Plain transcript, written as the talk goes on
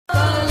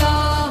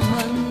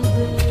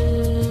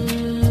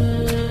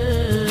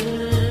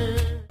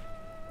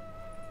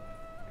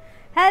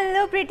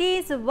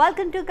So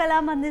welcome to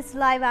Kalamandir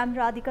Live. I am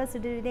Radhika. So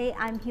today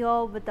I am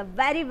here with a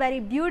very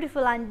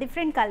beautiful and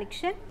different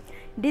collection.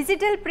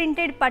 Digital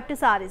printed pattu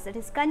sarees, that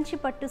is Kanchi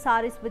pattu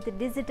sarees with the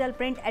digital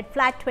print at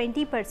flat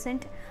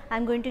 20% I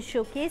am going to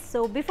showcase.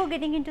 So before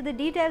getting into the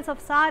details of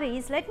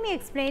sarees, let me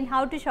explain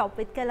how to shop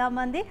with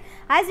Kalamandir.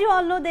 As you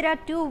all know, there are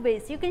two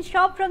ways. You can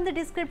shop from the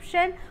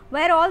description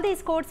where all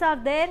these codes are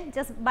there.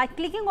 Just by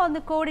clicking on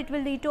the code, it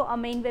will lead to our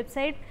main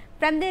website.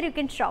 From there you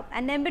can shop.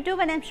 And number two,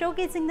 when I am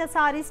showcasing the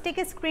sarees, take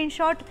a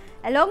screenshot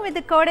along with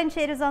the code and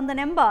share it on the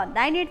number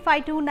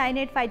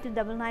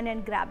 9852985299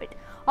 and grab it.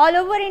 All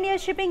over India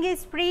shipping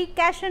is free,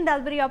 cash and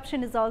delivery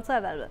option is also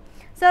available.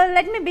 So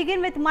let me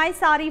begin with my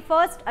saree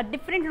first, a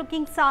different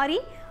looking saree.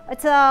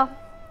 It's a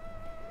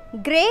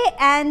grey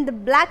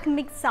and black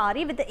mixed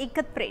saree with the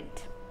ikat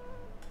print.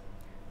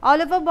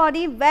 All over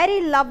body,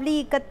 very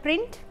lovely ikat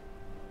print.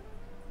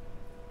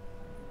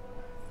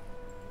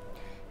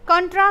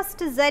 Contrast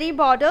zari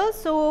border,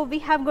 so we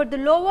have got the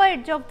lower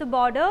edge of the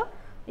border.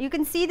 You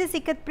can see this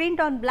ikat print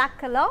on black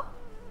color,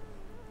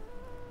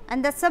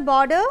 and that's a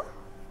border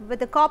with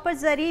the copper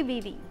zari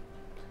weaving,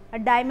 a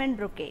diamond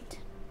brocade.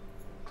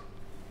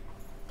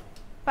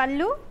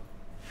 Pallu,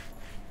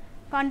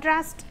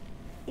 contrast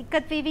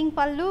ikat weaving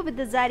pallu with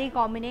the zari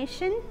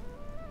combination.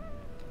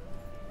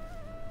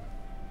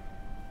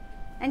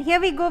 And here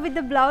we go with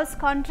the blouse,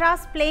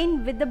 contrast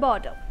plain with the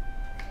border.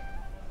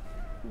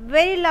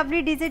 Very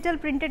lovely digital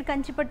printed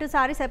Kanchi pattu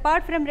sarees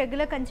apart from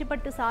regular Kanchi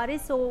pattu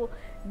sarees. So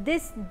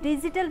this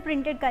digital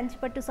printed Kanchi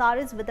pattu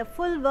sarees with a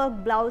full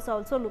work blouse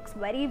also looks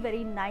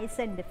very nice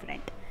and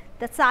different.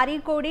 The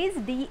saree code is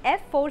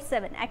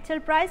DF47. Actual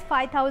price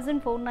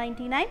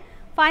 5,499.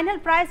 Final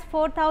price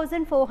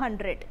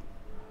 4,400.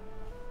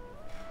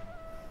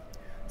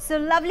 So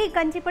lovely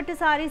Kanchi pattu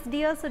sarees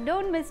dear. So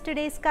don't miss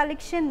today's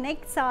collection.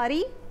 Next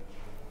saree.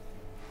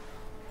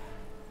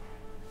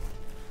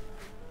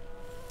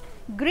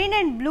 Green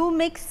and blue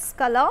mixed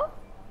color,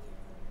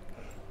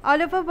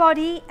 all over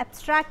body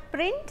abstract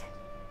print,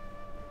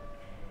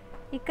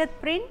 ikat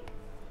print,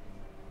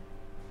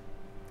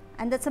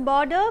 and that's a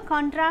border,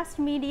 contrast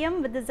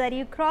medium with the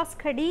zari cross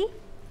khadi,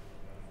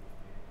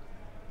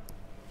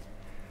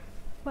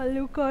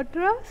 pallu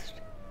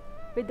contrast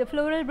with the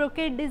floral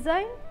brocade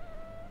design,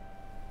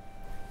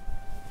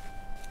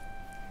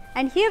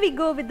 and here we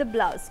go with the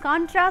blouse,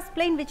 contrast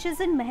plain which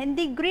is in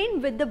mehendi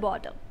green with the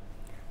border.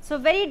 So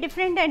very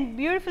different and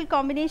beautiful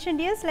combination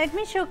dears. Let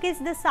me showcase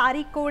the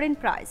saree code and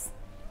price.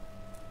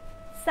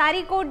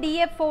 Saree code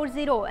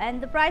DF40 and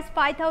the price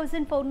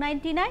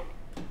 5,499.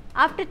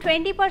 After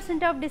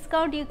 20% of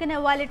discount you can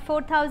avail it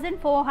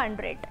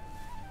 4,400.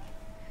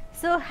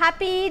 So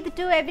happy Eid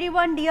to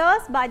everyone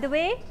dears, by the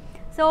way.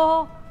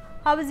 So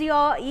how was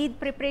your Eid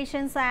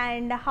preparations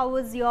and how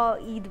was your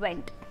Eid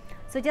went?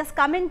 So just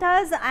comment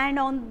us, and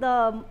on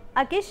the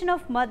occasion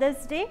of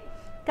Mother's Day,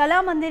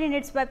 Kalamandir in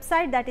its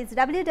website, that is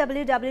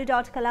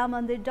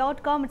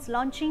www.kalamandir.com, it's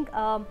launching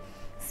a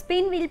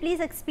spin wheel.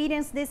 Please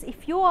experience this.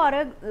 If you are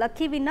a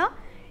lucky winner,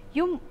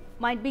 you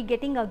might be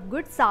getting a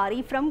good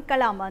saree from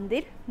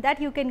Kalamandir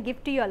that you can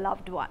give to your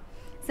loved one.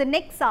 So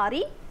next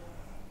saree,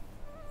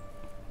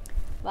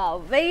 wow,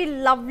 very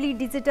lovely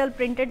digital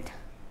printed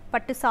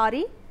pattu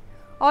saree,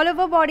 all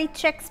over body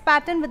checks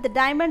pattern with the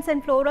diamonds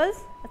and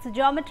florals. It's a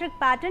geometric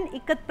pattern,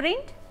 ikat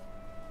print.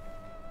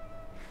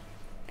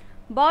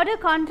 Border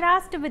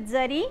contrast with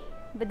zari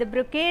with the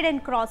brocade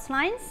and cross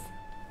lines.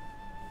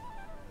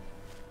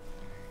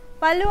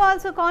 Pallu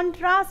also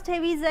contrast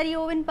heavy zari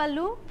woven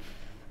pallu.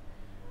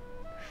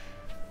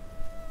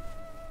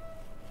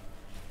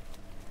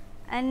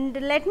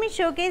 And let me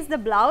showcase the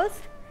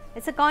blouse.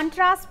 It's a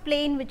contrast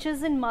plain which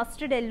is in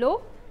mustard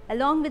yellow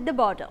along with the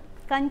border,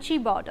 Kanchi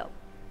border.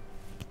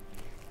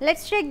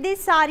 Let's check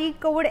this saree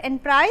code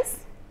and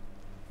price.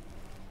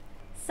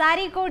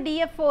 Saree code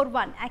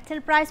DF41, actual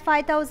price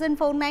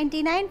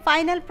 5,499,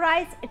 final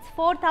price it's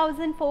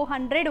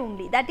 4,400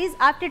 only, that is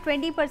after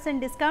 20%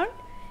 discount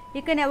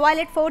you can avail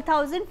it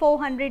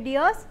 4,400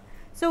 years.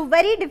 So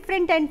very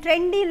different and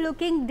trendy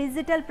looking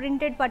digital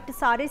printed pattu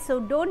sarees, so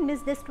don't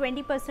miss this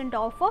 20%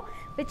 offer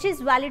which is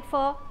valid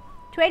for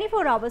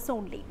 24 hours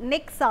only.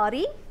 Next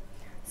saree,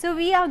 so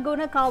we are going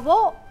to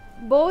cover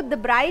both the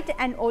bright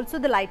and also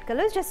the light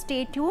colors, just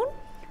stay tuned.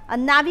 A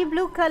navy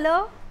blue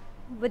color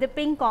with a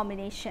pink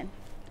combination.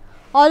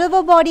 All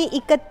over body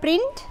ikat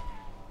print,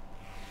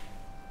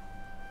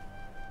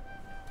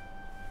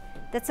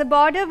 that's a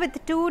border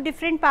with two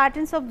different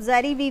patterns of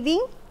zari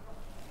weaving,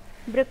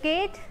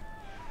 brocade,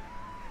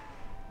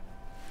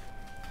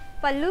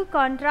 pallu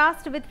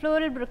contrast with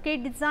floral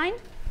brocade design.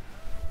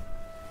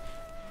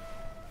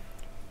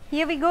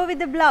 Here we go with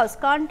the blouse,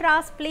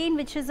 contrast plain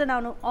which is an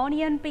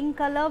onion pink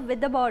color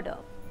with the border.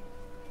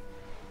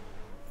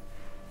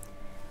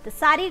 The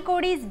saree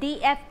code is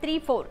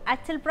DF34,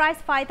 actual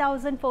price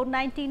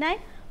 5,499,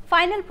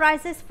 final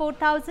price is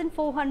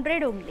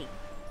 4,400 only.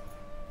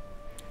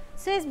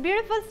 So it's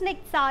beautiful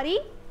snake saree.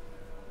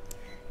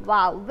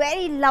 Wow,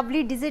 very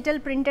lovely digital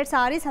printed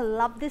sarees. I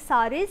love these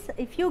sarees.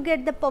 If you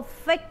get the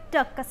perfect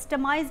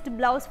customized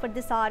blouse for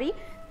the saree,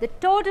 the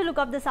total look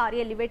of the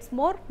saree elevates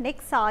more.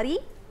 Next saree,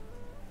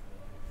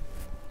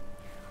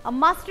 a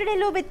mustard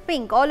yellow with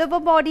pink, all over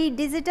body,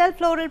 digital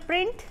floral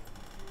print,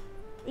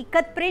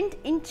 ikat print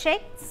in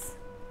checks,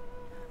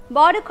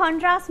 border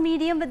contrast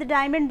medium with the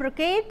diamond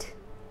brocade,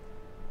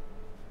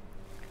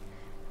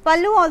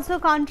 pallu also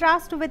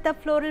contrast with a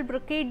floral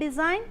brocade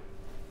design.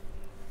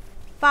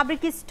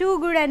 Fabric is too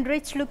good and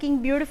rich, looking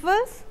beautiful.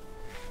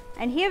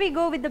 And here we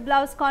go with the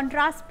blouse,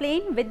 contrast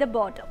plain with the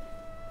bottom.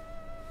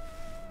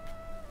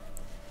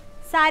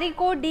 Saree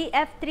code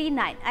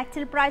DF39,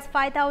 actual price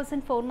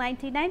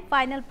 5,499,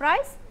 final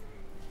price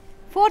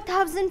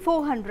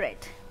 4,400.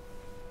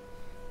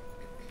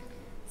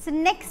 So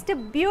next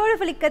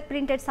beautiful ikat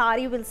printed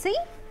saree you will see.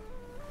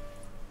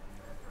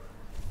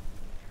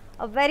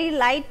 A very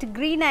light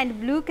green and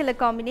blue color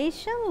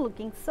combination,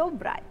 looking so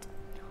bright.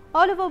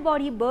 All over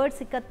body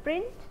birds ikat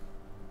print.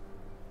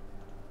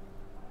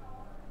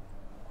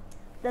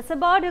 That's a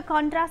border,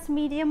 contrast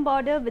medium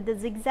border with the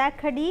zigzag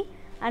khadi,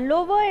 and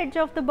lower edge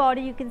of the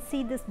body you can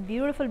see this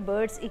beautiful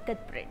birds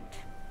ikat print.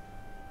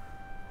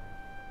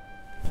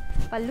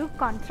 Pallu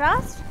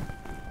contrast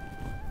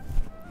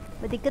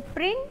with ikat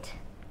print,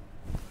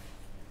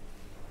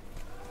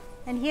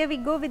 and here we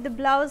go with the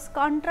blouse,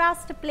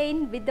 contrast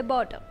plain with the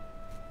bottom.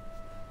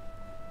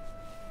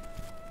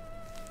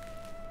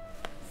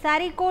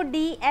 Saree code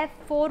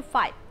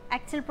DF45,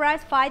 actual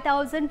price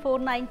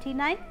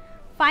 5,499,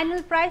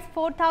 final price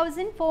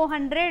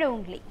 4,400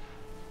 only.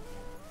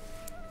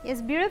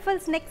 Yes, beautiful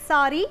next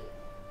saree.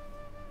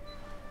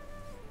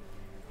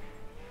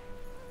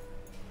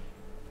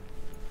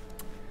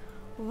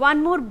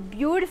 One more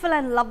beautiful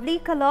and lovely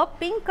color,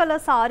 pink color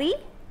saree,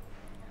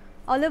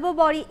 all over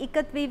body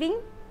ikat weaving,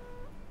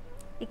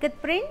 ikat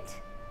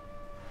print,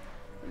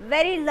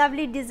 very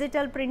lovely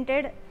digital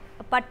printed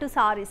pattu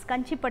sarees,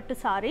 kanchi pattu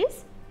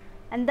sarees.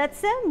 And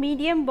that's a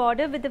medium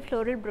border with the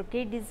floral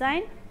brocade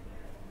design.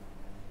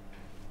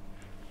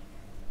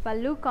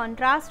 Pallu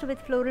contrast with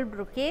floral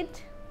brocade.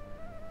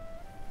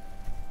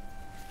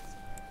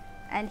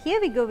 And here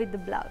we go with the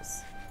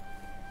blouse,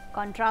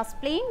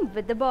 contrast plain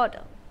with the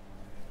border.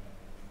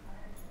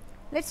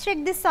 Let's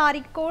check this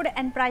saree code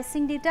and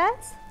pricing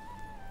details.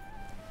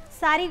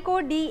 Saree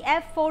code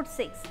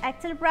DF46,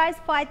 actual price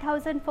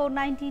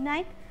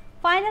 5,499,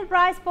 final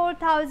price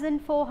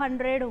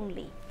 4,400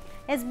 only.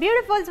 Yes,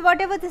 beautiful.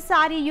 Whatever the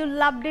saree you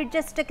loved it,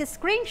 just take a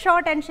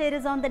screenshot and share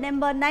it on the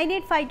number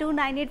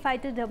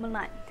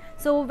 9852985299.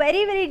 So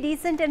very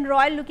decent and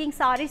royal looking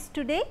sarees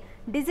today.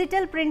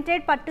 Digital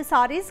printed pattu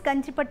sarees,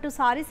 kanchi pattu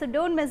sarees. So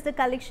don't miss the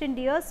collection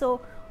dear.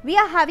 So we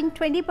are having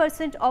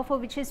 20% offer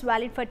which is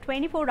valid for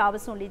 24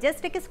 hours only.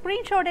 Just take a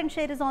screenshot and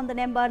share it on the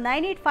number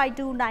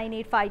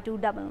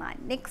 9852985299.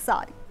 Next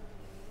saree.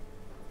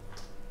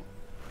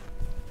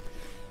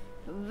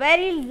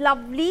 Very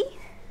lovely,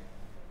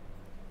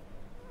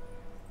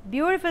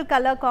 beautiful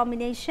color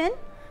combination,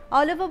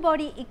 all over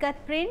body ikat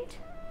print,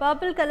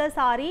 purple color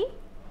saree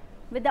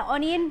with the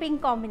onion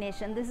pink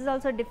combination. This is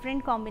also a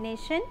different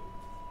combination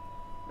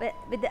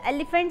with the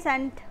elephants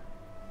and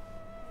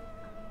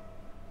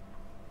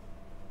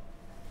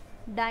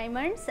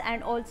diamonds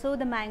and also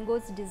the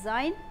mangoes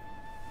design.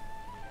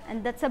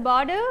 And that's a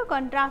border,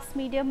 contrast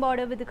medium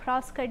border with the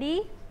cross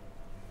khadi.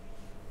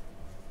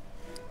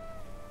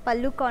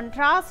 Pallu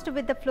contrast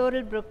with the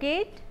floral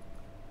brocade.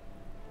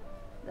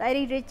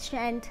 Very rich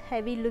and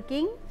heavy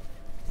looking.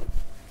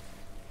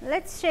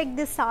 Let's check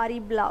the saree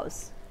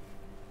blouse,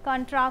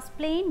 contrast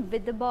plain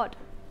with the bottom.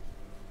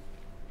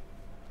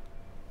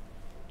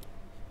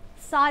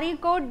 Saree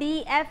code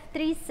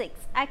DF36,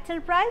 actual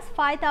price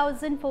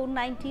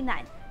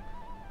 5,499.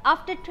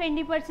 After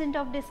 20%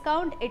 of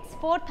discount, it's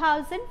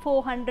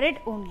 4,400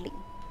 only.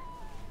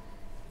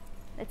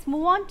 Let's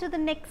move on to the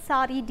next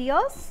saree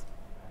dears.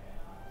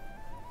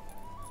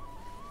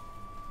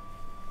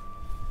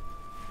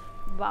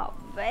 Wow,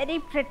 very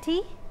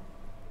pretty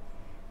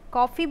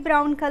coffee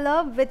brown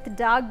color with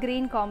dark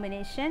green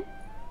combination.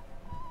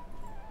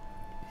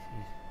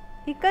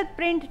 Ikat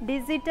print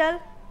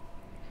digital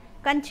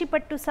kanchi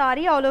pattu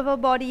saree, all over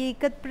body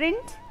ikat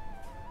print,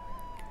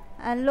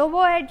 and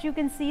lower edge you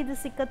can see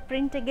this ikat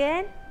print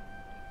again.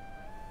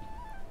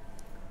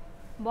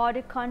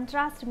 Border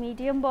contrast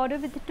medium border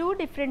with two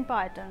different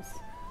patterns,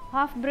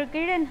 half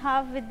brocade and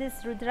half with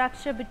this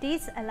rudraksha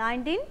booties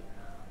aligned in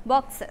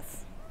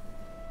boxes.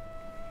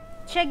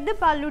 Check the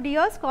pallu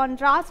dears,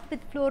 contrast with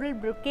floral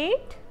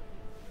brocade.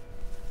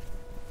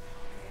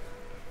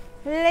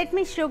 Let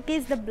me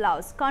showcase the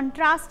blouse,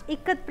 contrast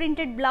ikat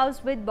printed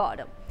blouse with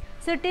border.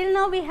 So till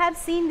now we have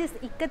seen this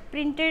ikat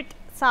printed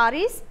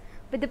sarees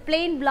with the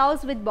plain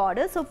blouse with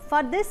border. So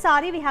for this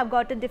saree we have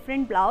got a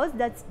different blouse,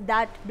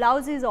 that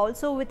blouse is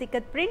also with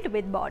ikat print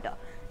with border.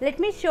 Let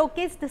me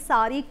showcase the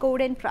saree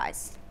code and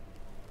price.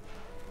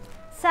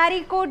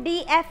 Saree code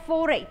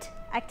DF48,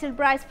 actual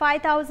price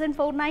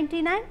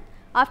 5,499.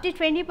 After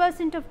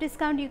 20% of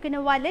discount you can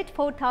avail it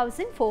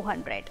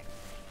 4,400.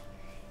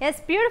 Yes,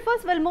 beautiful.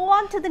 We'll move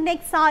on to the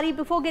next saree.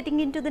 Before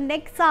getting into the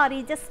next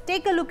saree, just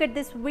take a look at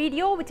this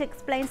video which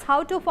explains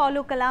how to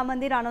follow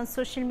Kalamandir on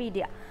social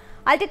media.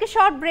 I'll take a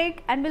short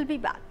break and we'll be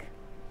back.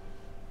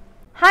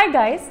 Hi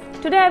guys,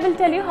 today I will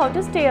tell you how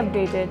to stay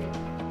updated.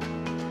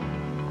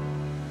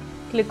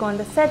 Click on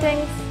the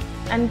settings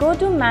and go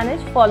to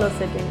manage follow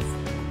settings.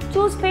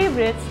 Choose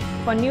favorites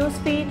for news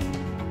feed,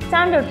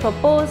 standard for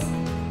posts,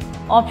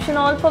 option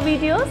all for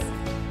videos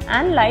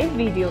and live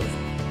videos.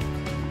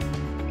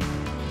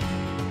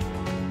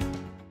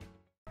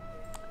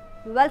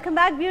 Welcome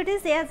back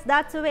beauties. Yes,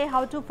 that's the way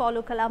how to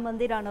follow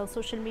Kalamandir on our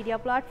social media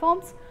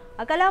platforms.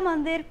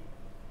 Kalamandir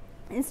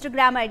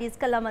Instagram ID is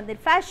Kalamandir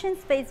Fashions,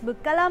 Facebook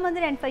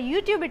Kalamandir, and for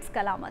YouTube it's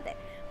Kalamandir.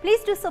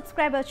 Please do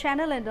subscribe our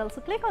channel and also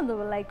click on the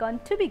bell icon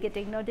to be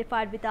getting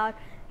notified with our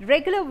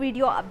regular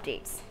video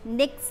updates.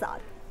 Next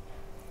saree.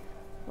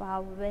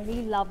 Wow,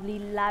 very lovely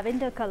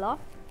lavender color.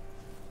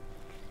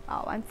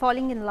 Oh, I'm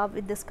falling in love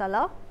with this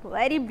color.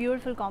 Very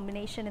beautiful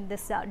combination in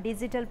this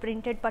digital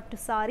printed pattu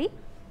saree.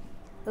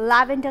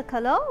 Lavender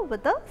color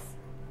with a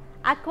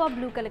aqua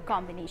blue color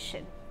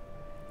combination.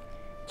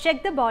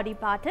 Check the body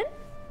pattern.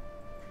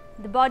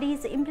 The body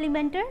is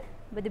implemented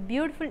with a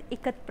beautiful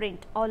ikat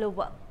print all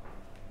over,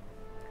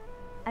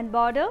 and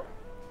border,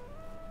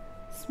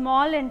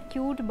 small and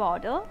cute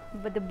border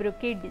with the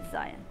brocade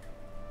design.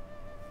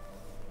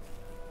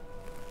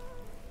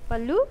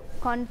 Pallu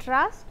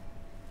contrast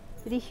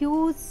with the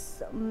huge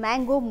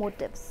mango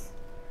motifs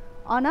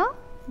on a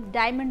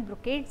diamond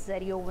brocade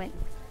zari woven.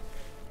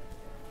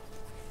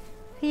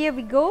 Here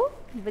we go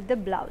with the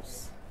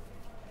blouse.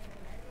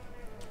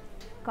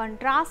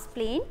 Contrast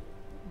plain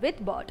with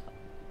border.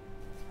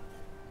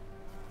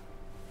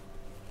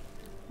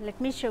 Let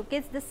me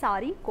showcase the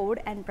saree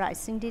code and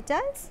pricing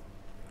details.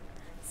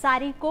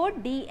 Saree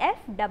code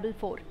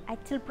DF44.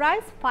 Actual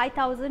price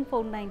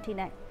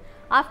 5,499.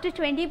 After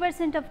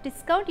 20% of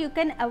discount, you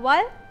can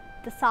avail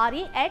the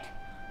saree at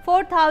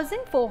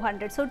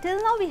 4,400. So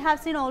till now we have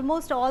seen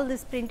almost all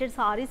these printed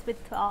sarees with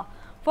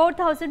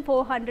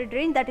 4,400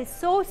 range. That is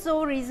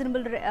so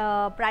reasonable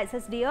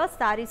prices, dear.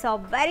 Sarees are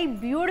very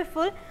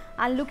beautiful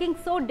and looking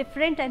so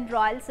different and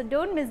royal. So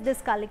don't miss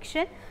this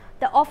collection.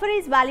 The offer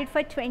is valid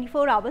for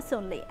 24 hours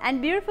only.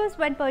 And beautiful,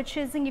 when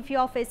purchasing, if you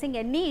are facing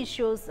any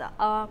issues,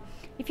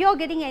 if you are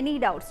getting any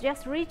doubts,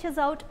 just reach us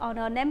out on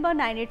our number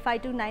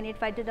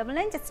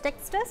 9852985299. Just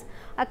text us.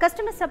 Our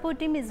customer support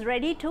team is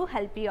ready to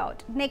help you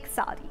out. Next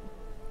saree.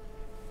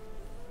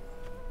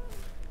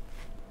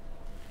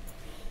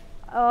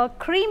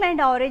 Cream and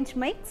orange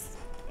mix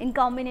in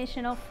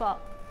combination of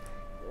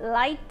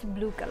light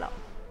blue color.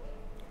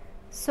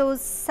 So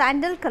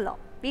sandal color.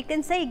 We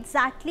can say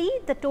exactly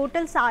the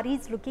total saree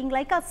is looking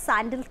like a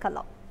sandal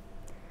color.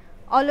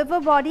 All over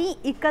body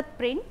ikat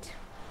print.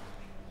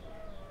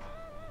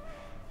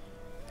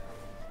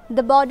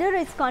 The border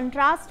is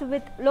contrast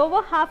with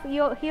lower half.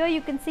 Here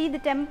you can see the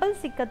temples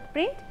ikat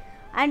print,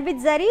 and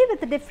with zari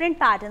with different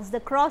patterns, the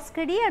cross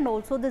kadi and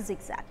also the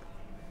zigzag.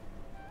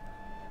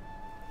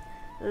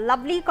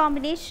 Lovely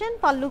combination.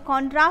 Pallu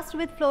contrast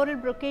with floral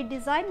brocade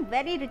design,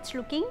 very rich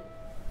looking.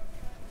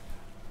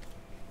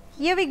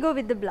 Here we go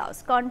with the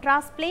blouse,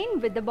 contrast plain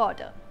with the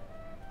border.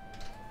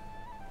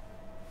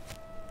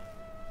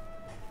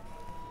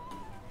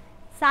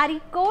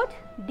 Saree code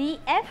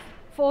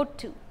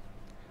DF42.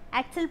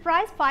 Actual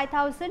price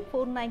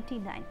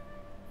 5,499.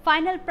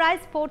 Final price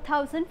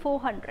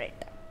 4,400.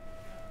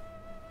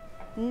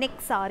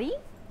 Next saree.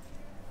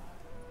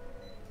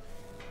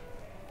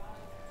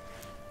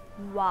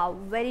 Wow,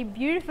 very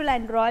beautiful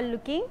and royal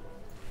looking.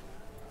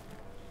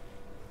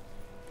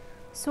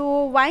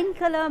 So wine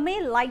color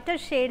में lighter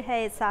shade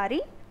है सारी.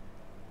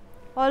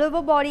 All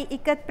over body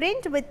ikat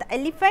print with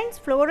elephants,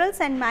 florals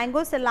and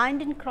mangoes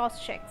aligned in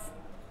cross checks.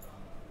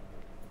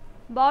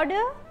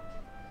 Border,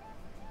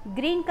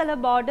 green color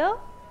border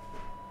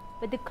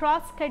with the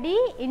cross kadi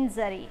in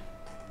zari.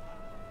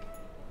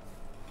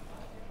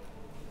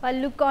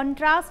 Pallu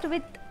contrast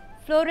with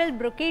floral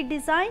brocade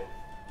design.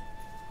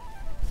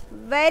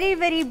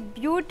 Very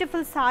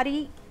beautiful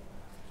saree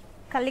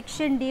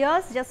collection,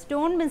 dears. Just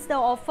don't miss the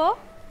offer.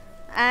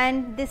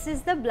 And this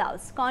is the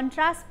blouse,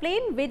 contrast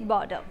plain with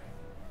border.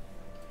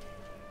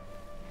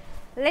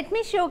 Let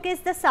me showcase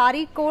the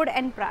saree code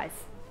and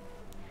price.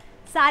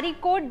 Saree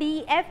code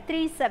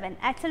DF37.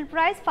 Actual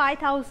price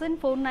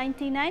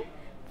 5,499.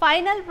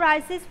 Final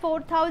price is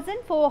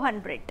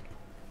 4,400.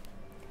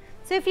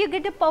 So if you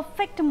get a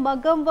perfect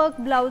muggam work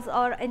blouse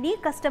or any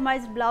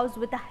customized blouse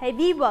with a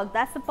heavy work,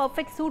 that's the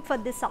perfect suit for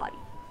this saree.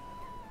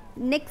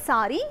 Next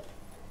saree,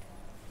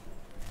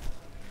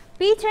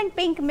 peach and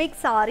pink mix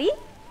saree.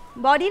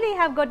 Body we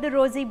have got the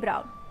rosy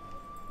brown.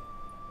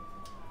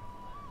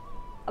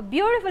 A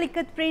beautiful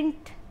ikat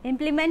print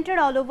implemented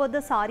all over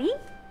the saree.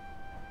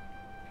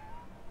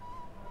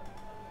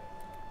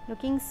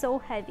 Looking so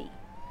heavy.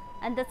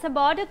 And that's a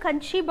border,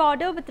 kanchi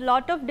border with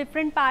lot of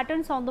different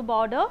patterns on the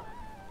border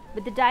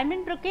with the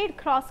diamond brocade,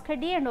 cross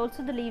kadi and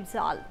also the leaves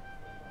all.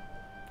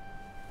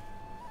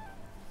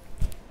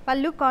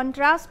 Pallu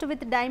contrast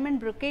with diamond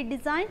brocade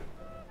design.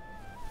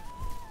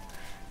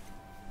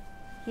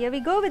 Here we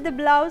go with the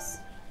blouse,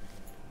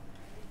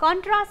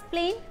 contrast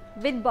plain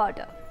with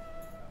border.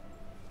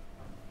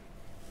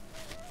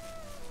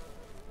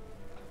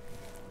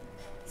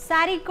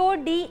 Saree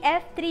code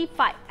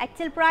DF35,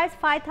 actual price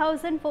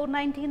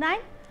 5,499,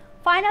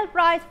 final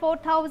price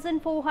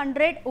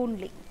 4,400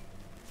 only.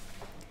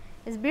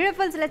 It's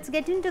beautiful. So let's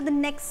get into the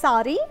next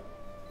saree.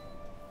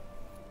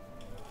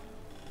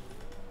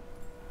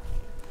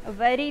 A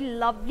very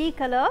lovely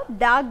color,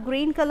 dark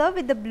green color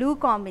with the blue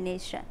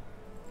combination.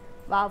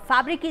 Wow,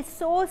 fabric is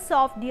so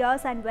soft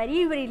dears and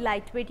very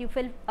lightweight. You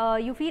feel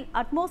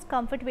utmost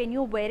comfort when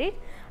you wear it,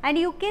 and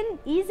you can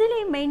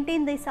easily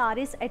maintain the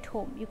sarees at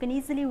home. You can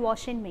easily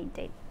wash and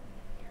maintain.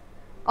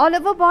 All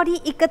over body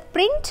ikat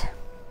print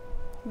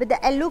with the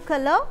yellow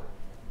color,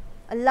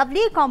 a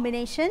lovely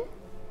combination.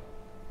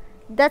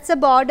 That's a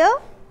border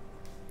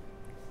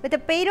with a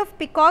pair of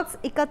peacocks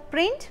ikat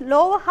print.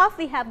 Lower half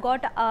we have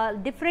got a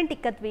different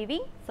ikat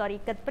weaving,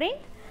 ikat print.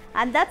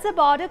 And that's a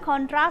border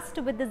contrast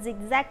with the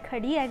zigzag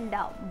khadi and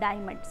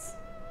diamonds.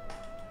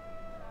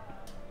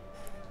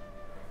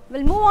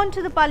 We'll move on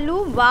to the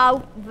pallu.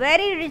 Wow,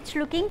 very rich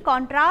looking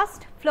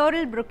contrast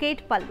floral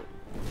brocade pallu.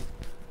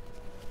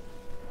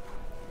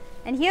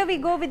 And here we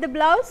go with the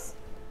blouse.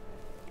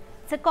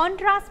 It's a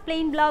contrast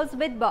plain blouse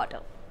with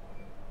border.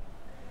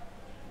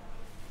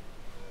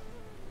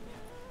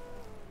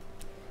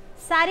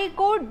 Saree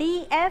code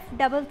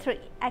DF33,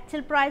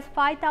 actual price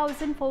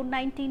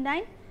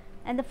 5,499.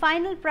 And the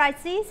final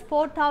price is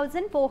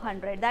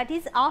 4,400, that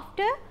is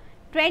after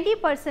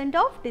 20%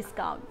 of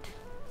discount.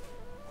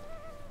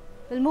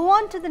 We'll move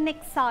on to the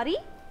next saree.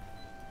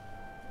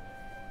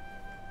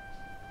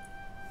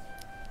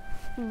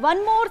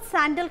 One more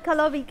sandal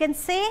color we can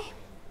say,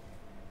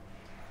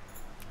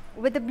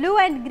 with the blue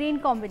and green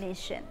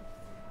combination.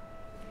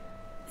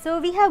 So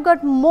we have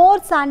got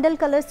more sandal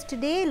colors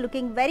today,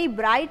 looking very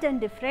bright and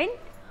different.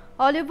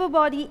 All over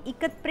body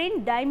ikat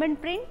print,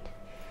 diamond print.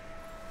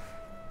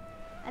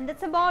 And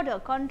that's a border,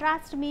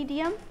 contrast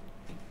medium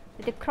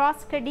with a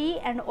cross khadi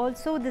and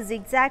also the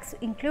zigzags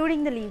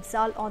including the leaves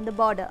all on the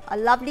border. A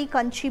lovely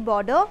kanchi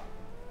border.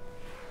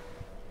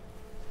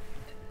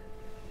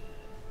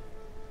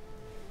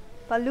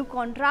 Pallu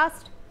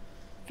contrast,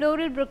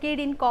 floral brocade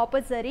in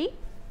copper zari.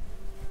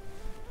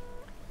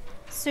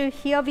 So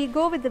here we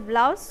go with the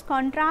blouse,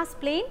 contrast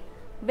plain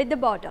with the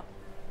border.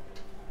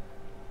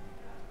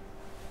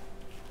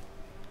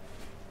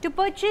 To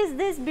purchase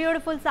this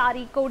beautiful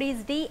saree, code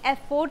is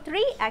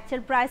DF43, actual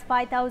price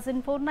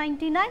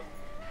 5,499,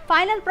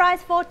 final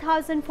price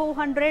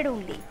 4,400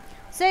 only.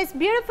 So it's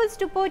beautiful.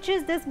 To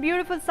purchase this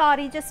beautiful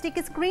saree, just take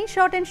a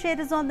screenshot and share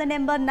this on the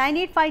number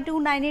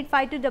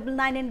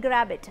 9852985299 and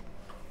grab it.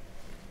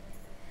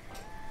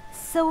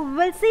 So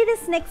we'll see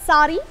this next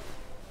saree.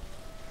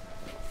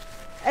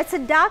 It's a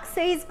dark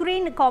sage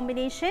green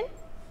combination.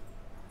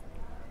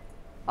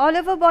 All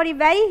over body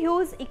very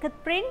huge ikat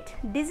print,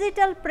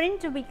 digital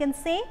print we can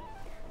say,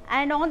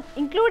 and on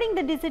including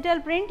the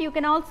digital print you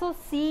can also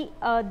see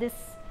this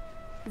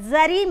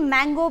zari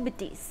mango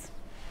bitties.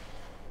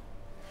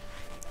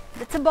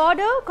 It's a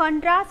border,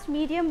 contrast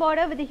medium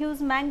border with the huge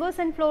mangoes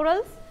and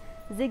florals,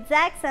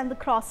 zigzags and the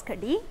cross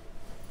khadi.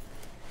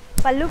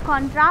 Pallu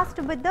contrast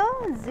with the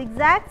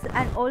zigzags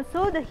and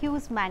also the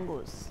huge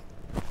mangoes.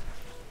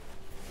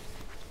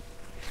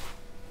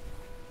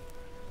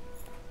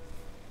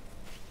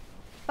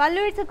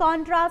 Pallu, it's a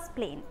contrast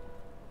plain.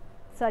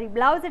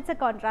 Blouse, it's a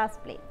contrast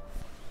plain.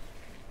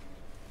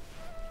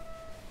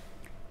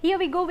 Here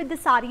we go with the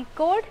saree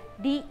code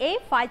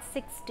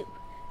DA562.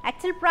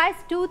 Actual price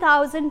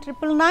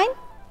 2,999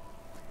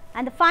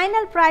 and the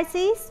final price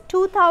is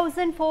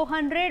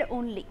 2,400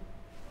 only.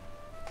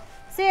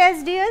 So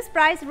as dears,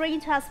 price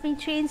range has been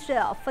changed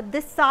for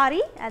this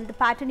saree and the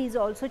pattern is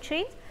also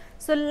changed.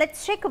 So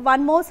let's check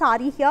one more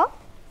saree here.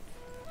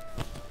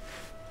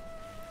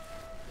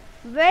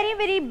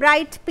 Very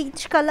bright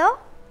peach color,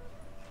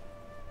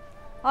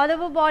 all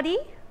over body,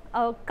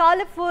 a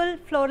colorful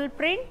floral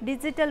print,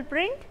 digital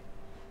print,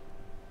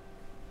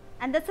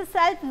 and that's a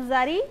self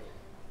zari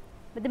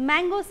with the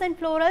mangoes and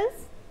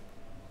florals.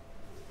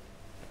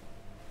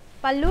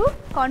 Pallu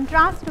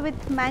contrast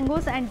with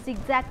mangoes and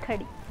zigzag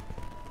khadi.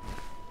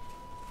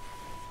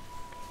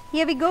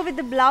 Here we go with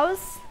the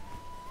blouse,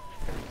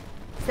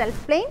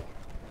 self plain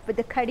with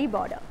the khadi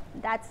border,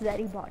 that's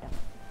zari border.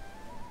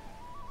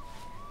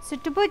 So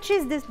to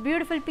purchase this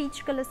beautiful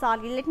peach color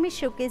saree, let me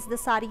showcase the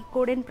saree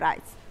code and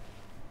price.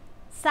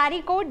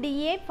 Saree code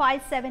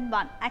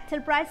DA571, actual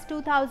price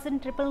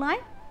 2,999.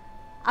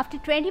 After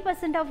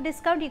 20% of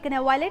discount, you can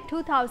avail it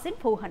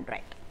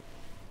 2,400.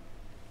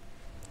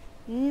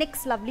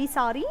 Next lovely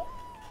saree.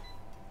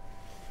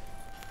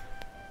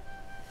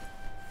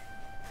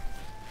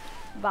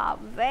 Wow,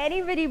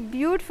 very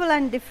beautiful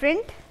and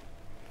different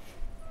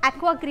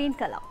aqua green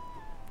color.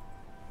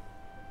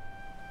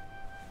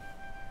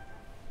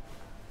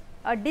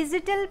 A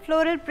digital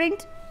floral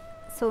print.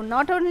 So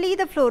not only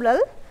the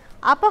floral,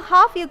 upper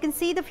half you can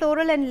see the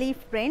floral and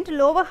leaf print,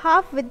 lower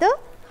half with the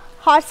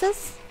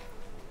horses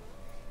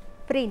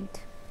print.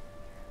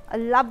 A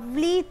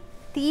lovely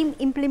theme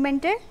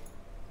implemented.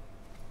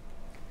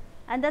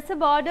 and that's a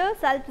border,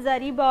 self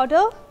zari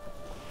border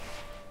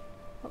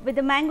with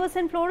the mangoes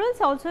and florals.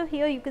 Also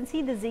here you can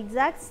see the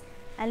zigzags,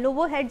 and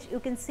lower edge you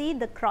can see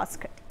the cross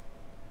cut.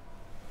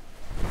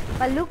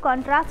 Pallu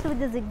contrast with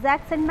the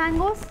zigzags and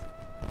mangoes.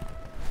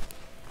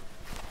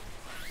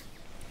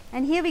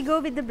 And here we go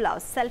with the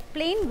blouse, self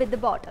plain with the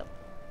border.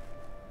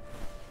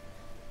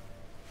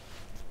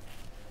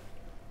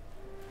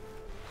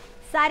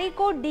 Saree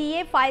code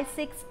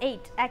DA568,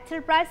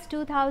 actual price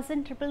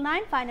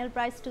 2,999, final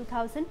price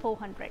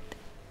 2,400.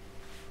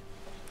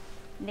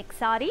 Next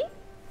saree.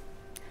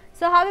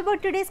 So how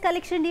about today's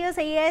collection, dears?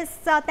 Yes,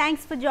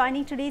 thanks for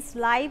joining today's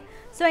live.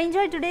 So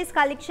enjoy today's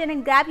collection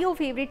and grab your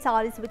favorite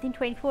sarees within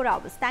 24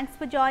 hours. Thanks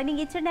for joining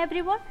each and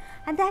everyone,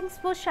 and thanks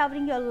for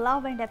showering your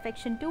love and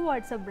affection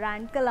towards our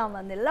brand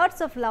Kalamandir. Lots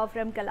of love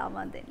from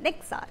Kalamandir.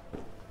 Next saree.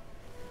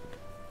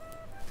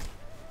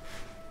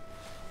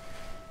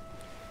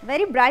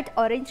 Very bright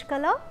orange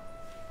color,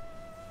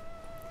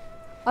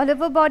 all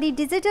over body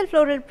digital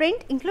floral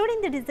print. Including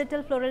the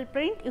digital floral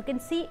print, you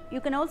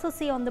can also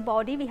see on the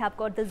body we have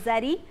got the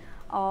zari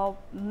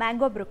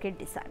mango brocade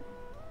design.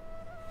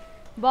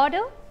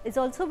 Border is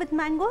also with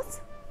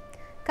mangoes.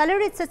 Color,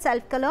 it's a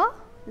self color.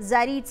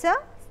 Zari, it's a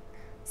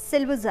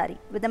silver zari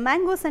with the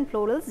mangoes and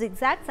florals,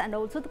 zigzags, and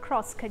also the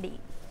cross khadi.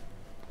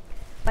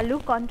 Pallu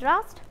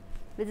contrast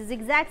with the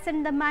zigzags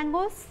and the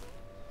mangoes.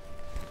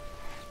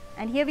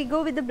 And here we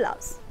go with the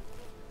blouse,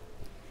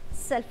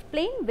 self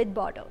plain with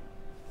border.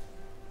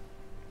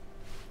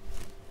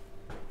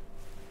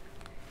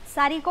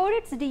 Saree code,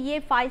 it's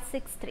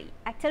DA563,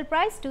 actual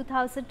price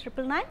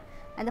 2,999,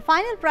 and the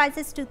final price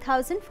is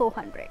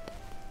 2,400.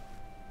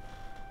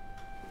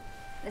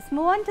 Let's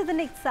move on to the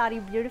next saree,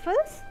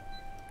 beautifuls.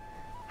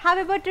 How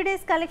about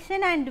today's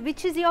collection, and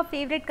which is your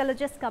favorite color?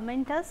 Just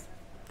comment us.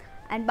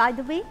 And by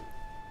the way,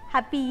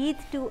 happy Eid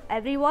to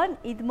everyone,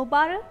 Eid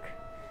Mubarak.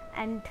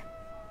 And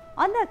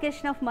on the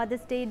occasion of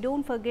Mother's Day,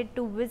 don't forget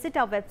to visit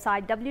our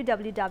website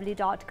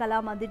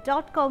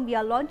www.kalamandir.com. We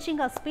are launching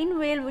a spin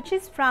wheel which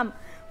is from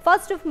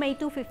 1st of May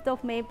to 5th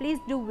of May. Please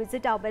do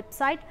visit our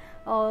website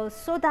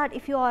so that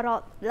if you are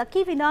a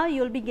lucky winner,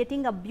 you will be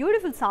getting a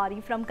beautiful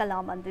saree from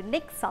Kalamandir.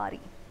 Next saree.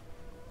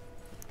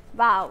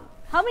 Wow,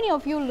 how many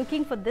of you are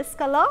looking for this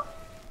color?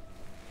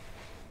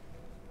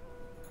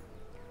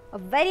 A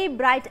very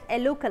bright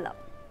yellow color,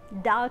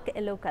 dark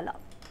yellow color.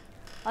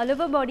 All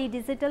over body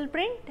digital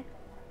print,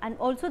 and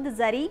also the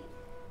zari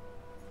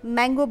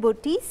mango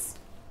booties,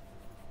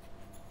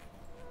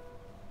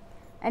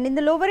 and in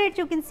the lower edge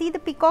you can see the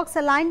peacocks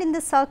aligned in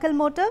the circle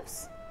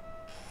motifs.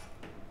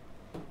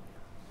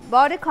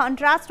 Border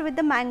contrast with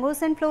the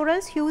mangoes and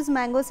florals, hues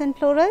mangoes and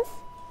florals.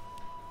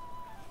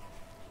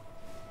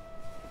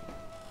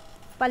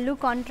 Pallu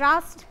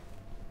contrast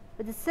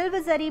with the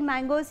silver zari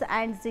mangoes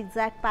and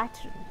zigzag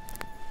pattern.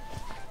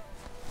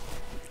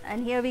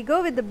 And here we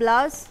go with the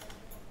blouse,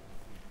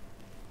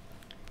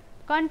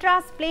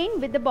 contrast plain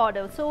with the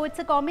border. So it's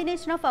a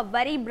combination of a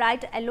very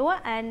bright yellow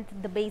and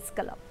the base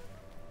color.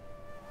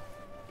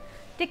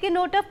 Take a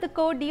note of the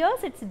code,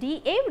 dears. It's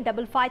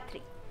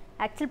DA553.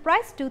 Actual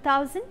price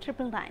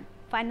 2,999.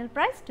 Final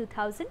price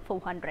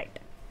 2,400.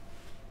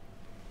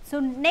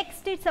 So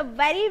next, it's a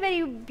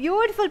very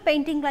beautiful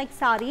painting like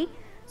saree.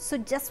 So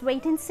just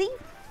wait and see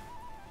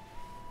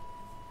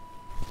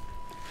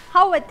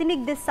how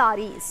ethnic this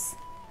saree is.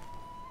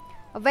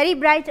 A very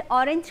bright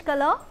orange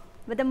color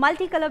with a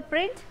multicolor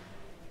print.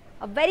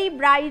 A very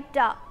bright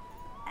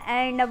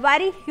and a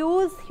very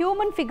huge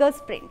human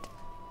figures print,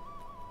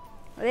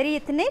 very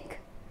ethnic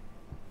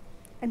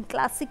and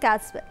classic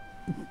as well.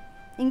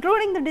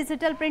 Including the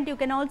digital print, you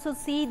can also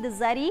see the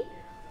zari,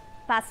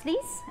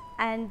 paisleys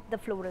and the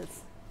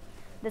florals.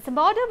 There is a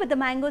border with the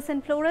mangoes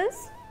and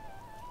florals.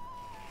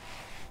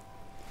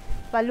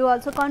 Pallu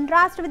also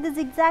contrast with the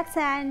zigzags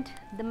and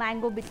the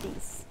mango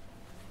bitties.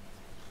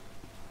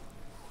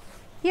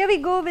 Here we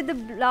go with the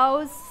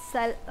blouse,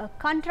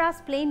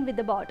 contrast plain with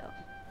the border.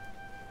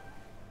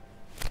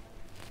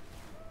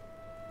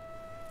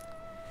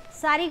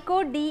 Saree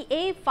code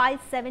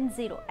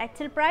DA570,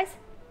 actual price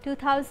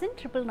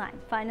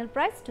 2,999, final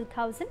price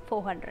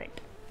 2,400.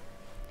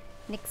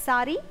 Next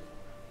saree.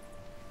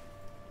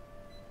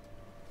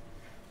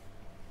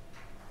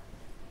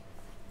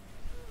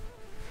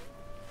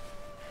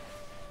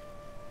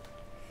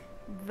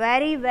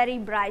 Very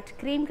bright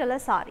cream color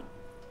saree,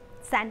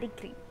 sandy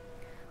cream.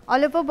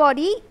 All over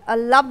body a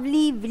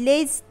lovely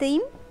village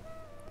theme,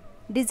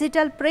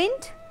 digital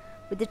print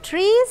with the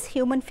trees,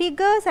 human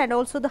figures and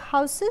also the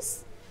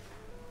houses,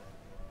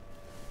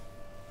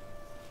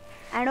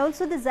 and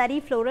also the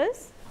zari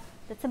florals.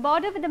 That's a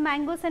border with the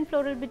mangoes and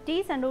floral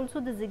bitties and also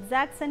the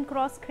zigzags and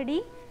cross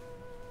khadi.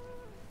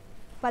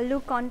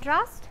 Pallu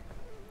contrast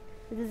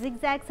with the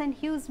zigzags and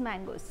hues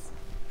mangoes.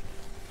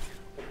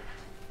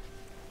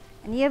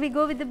 And here we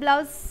go with the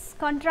blouse,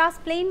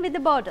 contrast plain with the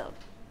border.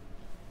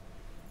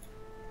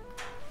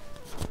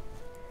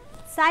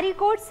 Saree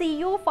code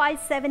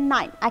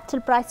CU579,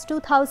 actual price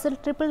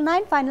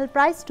 2,999, final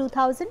price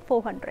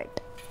 2,400.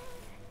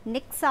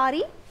 Next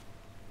saree.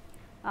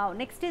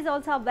 Next is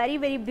also a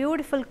very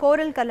beautiful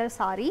coral color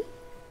saree.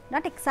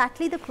 not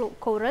exactly the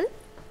coral,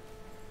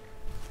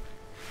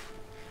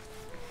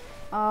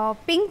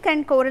 pink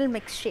and coral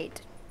mixed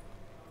shade.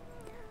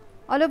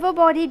 All over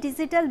body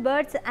digital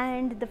birds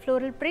and the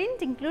floral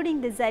print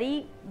including the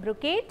zari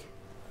brocade.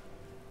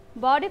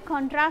 Border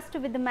contrast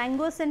with the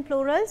mangoes and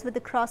florals with the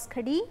cross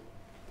khadi.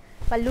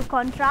 Pallu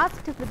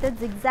contrast with the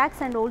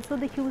zigzags and also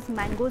the hues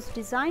mangoes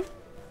design.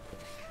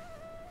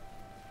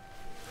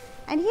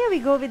 And here we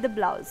go with the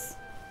blouse,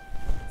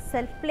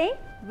 self plain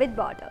with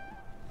border.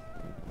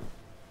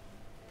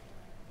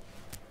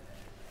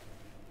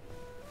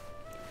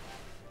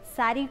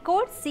 Saree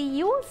code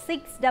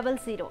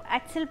CU600,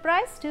 actual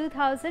price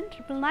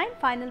 2,999,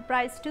 final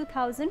price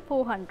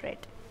 2,400.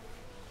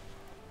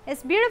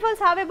 Yes, beautiful.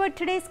 How about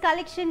today's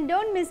collection?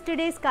 Don't miss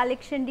today's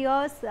collection,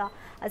 dears.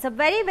 It's a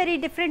very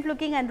different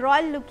looking and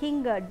royal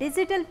looking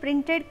digital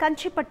printed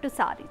Kanchi Pattu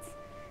sarees.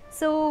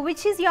 So,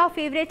 which is your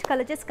favorite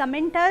color? Just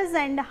comment us.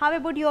 And how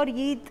about your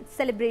Eid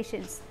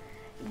celebrations?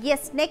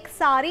 Yes, next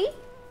saree.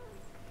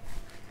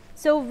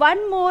 So,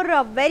 one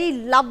more very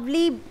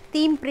lovely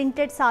theme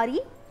printed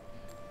saree.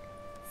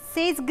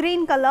 Sage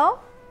green color,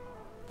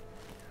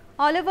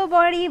 all over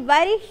body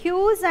very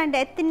hues and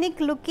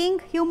ethnic looking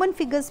human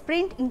figures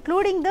print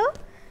including the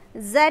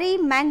zari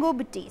mango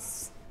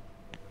booties.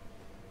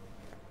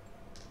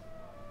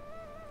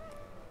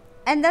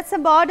 And that is a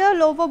border,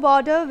 lower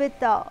border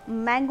with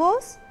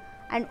mangoes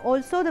and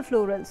also the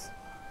florals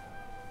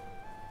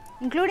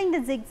including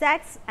the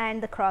zigzags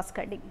and the cross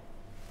cutting.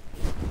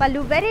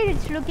 Pallu, very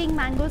rich looking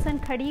mangoes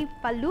and khadi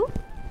pallu.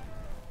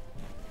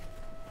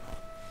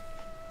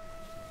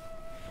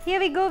 Here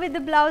we go with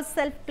the blouse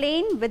self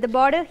plain with the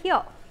border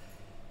here.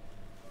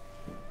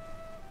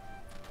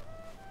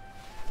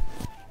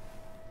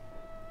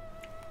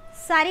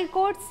 Saree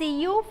code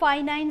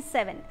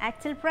CU597,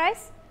 actual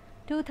price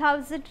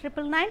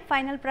 2,999,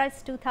 final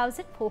price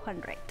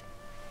 2,400.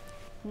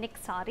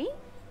 Next saree.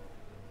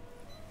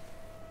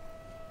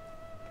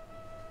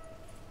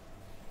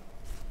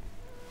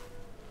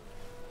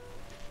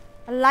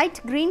 A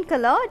light green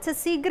color, it is a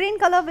sea green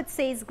color with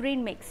sage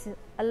green mix,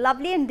 a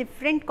lovely and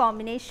different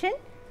combination.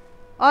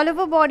 All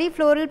over body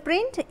floral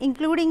print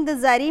including the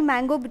zari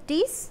mango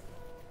booties,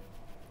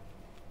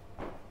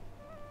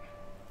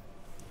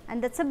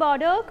 and that is a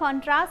border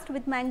contrast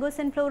with mangoes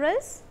and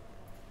florals.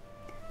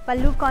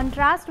 Pallu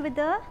contrast with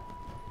the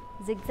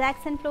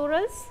zigzags and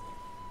florals,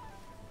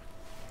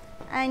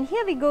 and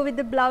here we go with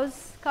the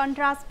blouse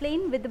contrast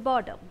plain with the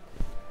border.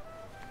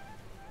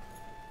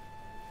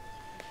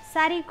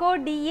 Saree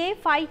code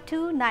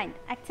DA529,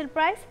 actual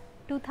price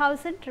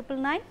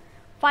 2,999,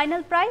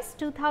 final price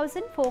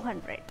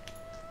 2,400.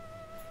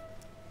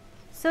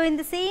 So, in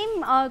the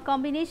same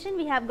combination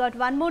we have got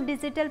one more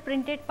digital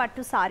printed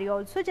pattu saree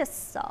also.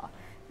 Just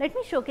let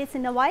me showcase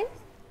in a while.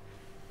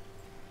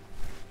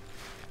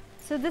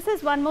 So, this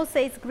is one more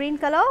sage green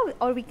color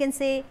or we can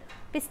say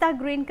pista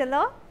green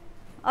color,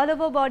 all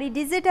over body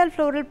digital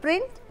floral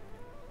print,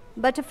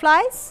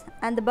 butterflies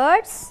and the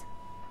birds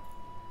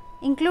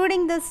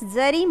including this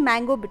zari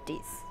mango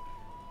booties,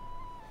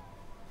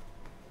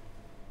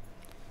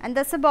 and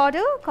thus a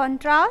border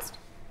contrast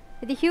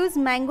with the hues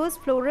mangoes,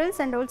 florals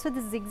and also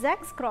the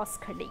zigzags cross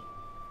khadi.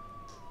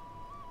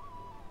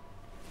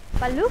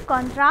 Pallu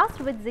contrast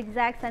with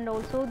zigzags and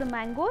also the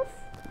mangoes.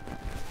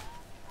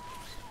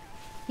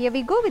 Here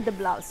we go with the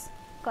blouse,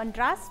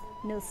 contrast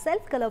no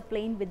self color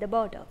plain with the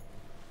border.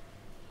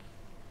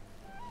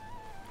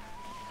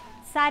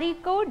 Saree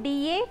code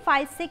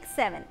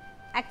DA567,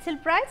 actual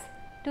price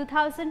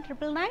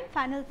 2,999,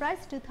 final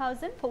price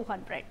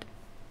 2,400.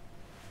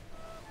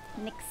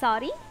 Next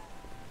saree.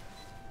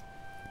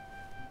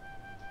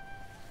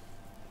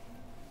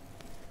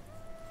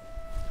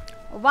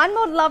 One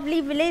more lovely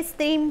village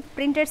theme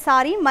printed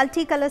saree,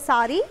 multicolor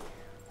saree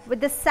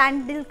with the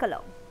sandal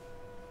color.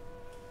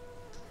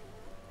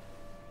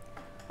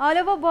 All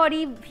over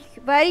body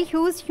very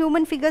huge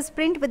human figures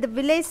print with the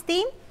village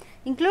theme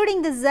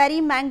including the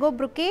zari mango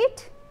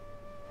brocade.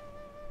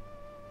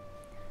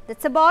 That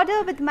is a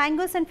border with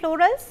mangoes and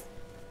florals,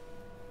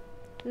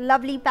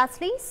 lovely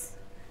paisleys.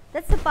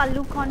 That is the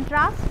pallu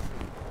contrast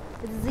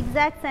with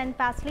zigzags and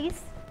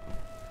paisleys.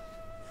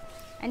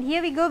 And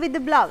here we go with the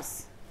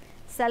blouse,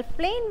 self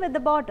plain with the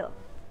border.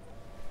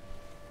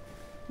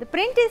 The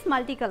print is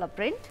multicolor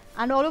print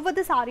and all over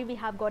the saree we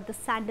have got the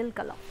sandal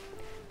color.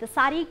 The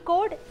saree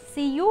code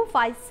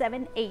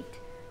CU578,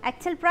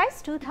 actual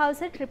price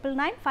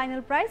 2,999,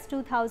 final price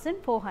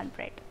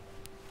 2,400.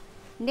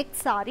 Next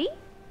saree.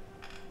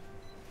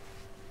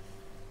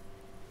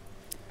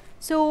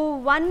 So,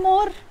 one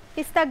more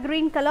pista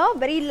green color,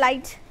 very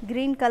light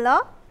green color.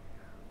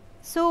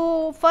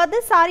 So, for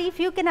this saree if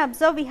you can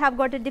observe we have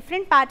got a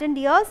different pattern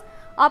here.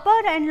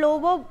 Upper and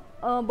lower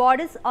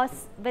borders are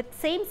with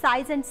same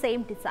size and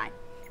same design.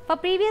 For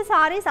previous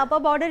sarees upper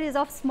border is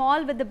of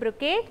small with the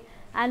brocade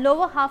and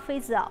lower half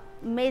is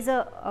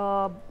major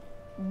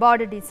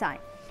border design.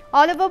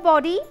 All over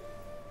body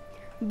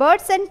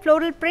birds and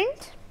floral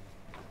print,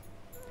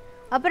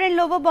 upper and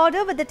lower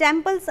border with the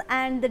temples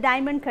and the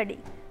diamond khadi.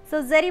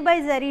 So, zari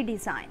by zari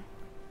design.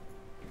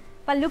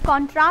 Pallu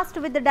contrast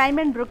with the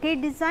diamond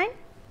brocade design.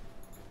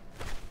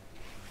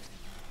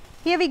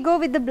 Here we go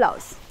with the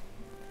blouse,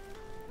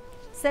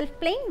 self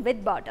plain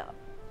with border.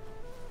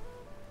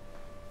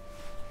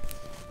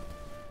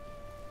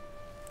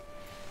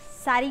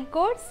 Saree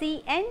code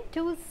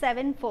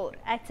CN274,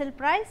 actual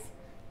price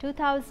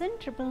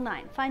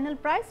 2,999, final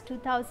price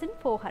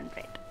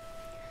 2,400.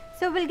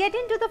 So, we will get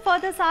into the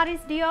further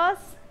sarees dears.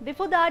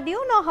 Before that, do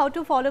you know how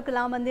to follow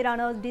Kalamandir on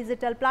our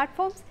digital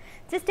platforms?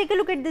 Just take a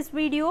look at this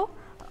video.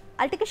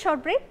 I will take a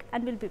short break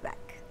and we will be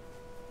back.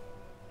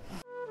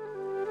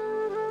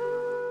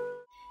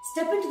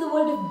 Step into the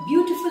world of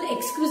beautiful,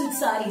 exquisite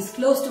sarees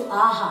close to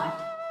our heart.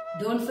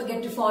 Don't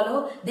forget to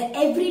follow the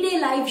everyday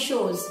live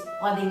shows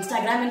on the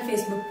Instagram and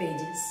Facebook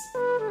pages.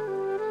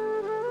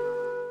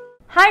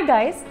 Hi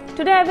guys,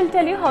 today I will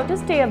tell you how to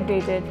stay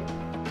updated.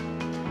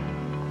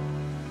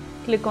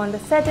 Click on the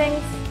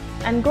settings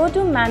and go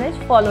to manage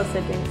follow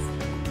settings.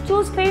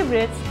 Choose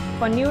favorites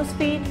for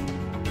newsfeed,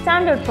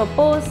 standard for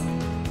posts,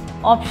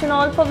 option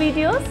all for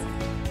videos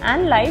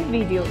and live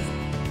videos.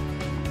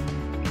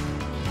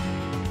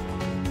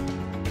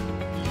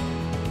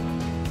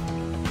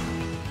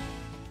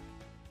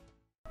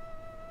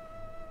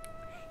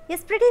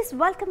 Yes, pretties,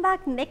 welcome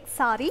back. Next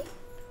saree.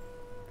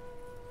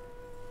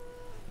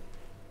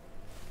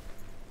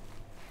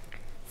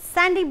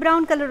 Sandy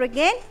brown color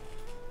again.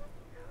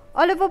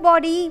 All over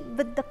body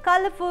with the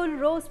colorful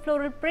rose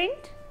floral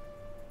print,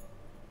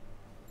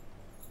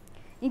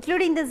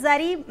 including the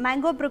zari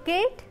mango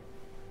brocade.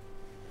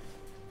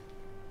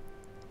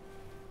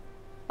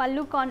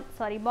 Pallu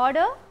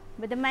border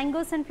with the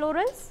mangoes and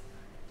florals.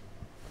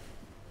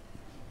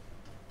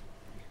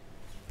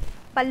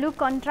 Pallu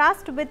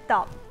contrast with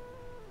top.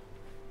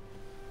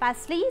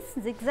 Paisleys,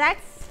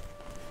 zigzags,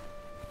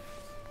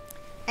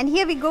 and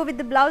here we go with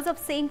the blouse of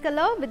same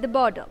color with the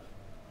border.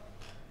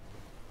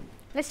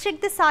 Let's check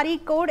the saree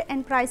code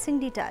and pricing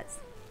details.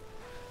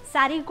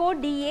 Saree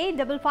code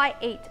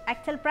DA558,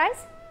 actual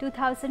price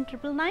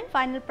 2,999,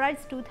 final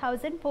price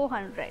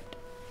 2,400.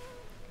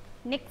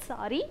 Next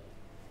saree.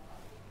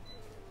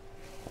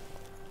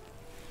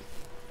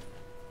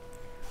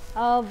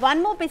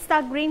 One more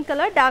pista green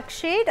color, dark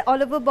shade,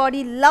 all over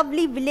body,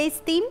 lovely village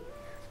theme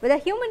with the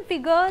human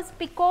figures,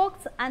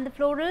 peacocks and the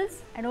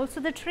florals and also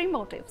the tree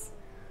motifs.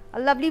 A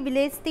lovely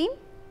village theme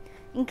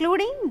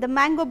including the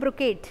mango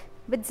brocade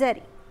with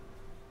zari.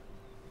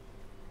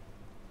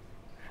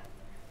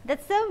 That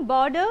is the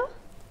border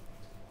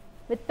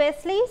with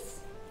paisleys,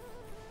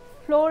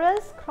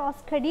 florals,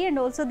 cross khadi and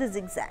also the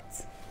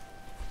zigzags.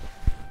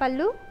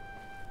 Pallu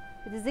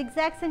with the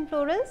zigzags and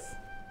florals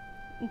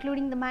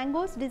including the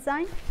mangoes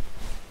design,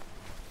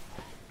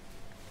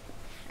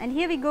 and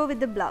here we go with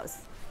the blouse,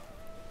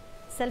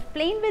 self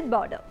plain with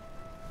border.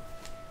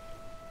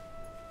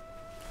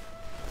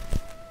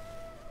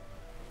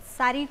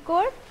 Saree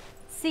code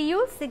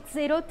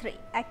CU603,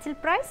 actual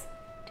price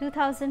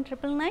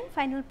 2,999,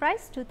 final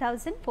price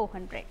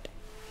 2,400.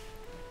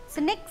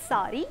 So, next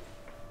saree.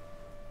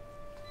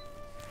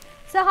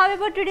 So, how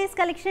about today's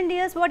collection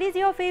dears? What is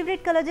your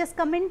favorite color? Just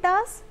comment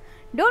us.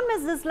 Don't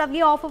miss this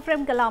lovely offer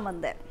from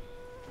Kalamandir.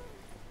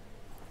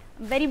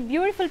 Very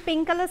beautiful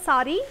pink color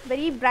saree,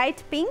 very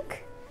bright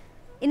pink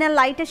in a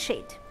lighter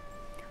shade.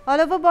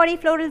 All over body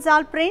floral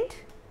zal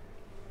print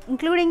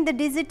including the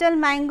digital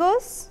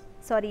mangoes,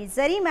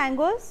 zari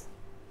mangoes.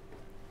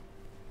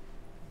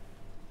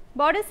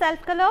 Border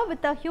self color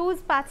with the hues,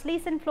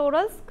 paisleys and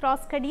florals,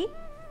 cross khadi,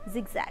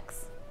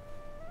 zigzags.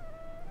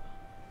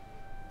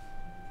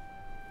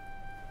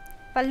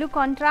 Pallu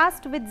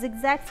contrast with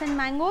zigzags and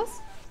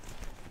mangoes.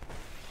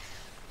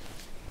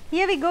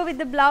 Here we go with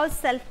the blouse,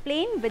 self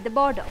plain with the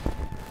border.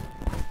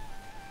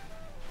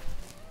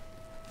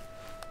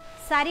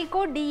 Saree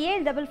code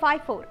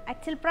DA554,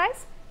 actual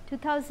price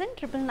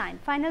 2,999,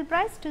 final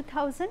price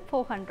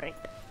 2,400.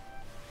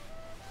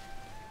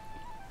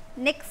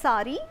 Next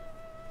saree.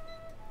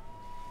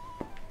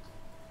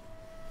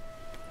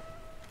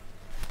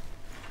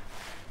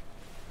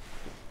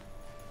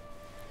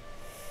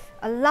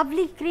 A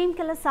lovely cream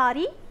color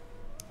saree,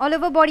 all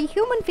over body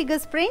human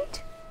figures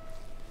print,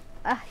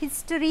 a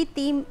history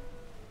theme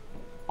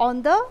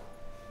on the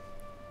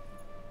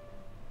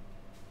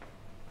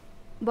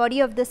body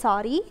of the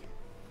saree.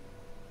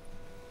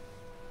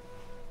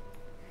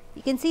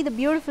 You can see the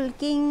beautiful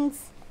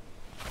kings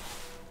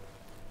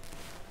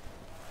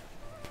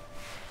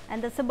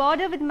and the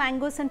border with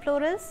mangoes and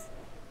florals.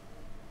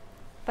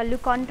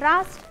 Pallu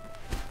contrast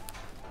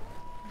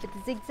with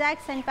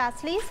zigzags and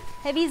paisleys,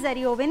 heavy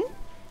zari woven,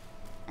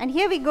 and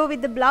here we go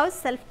with the blouse,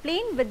 self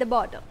plain with the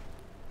border.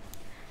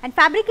 And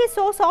fabric is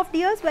so soft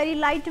dears, very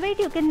lightweight,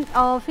 you can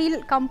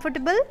feel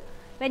comfortable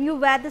when you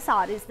wear the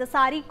sarees. The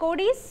saree code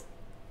is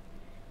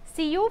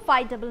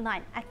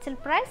CU599, actual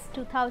price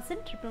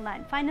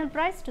 2,999, final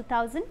price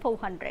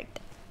 2,400.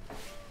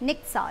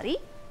 Next saree.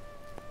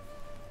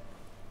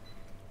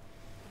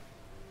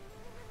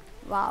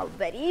 Wow,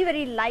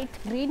 very light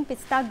green,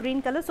 pista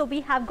green color. So,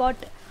 we have got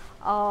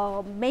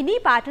many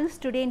patterns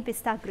today in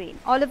pista green.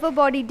 All over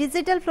body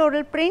digital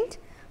floral print,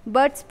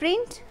 birds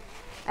print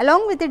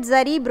along with its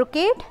zari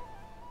brocade,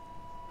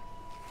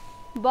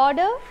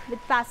 border with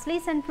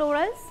paisleys and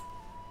florals,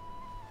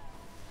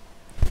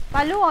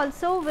 pallu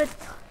also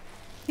with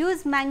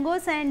hues,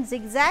 mangoes and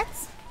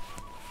zigzags,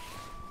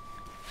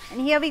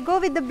 and here we go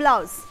with the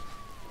blouse,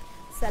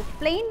 self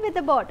plain with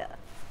the border.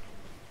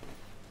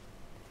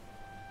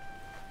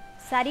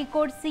 Saree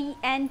code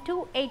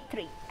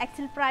CN283,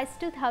 actual price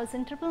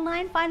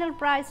 2,999, final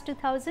price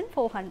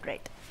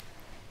 2,400.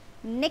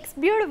 Next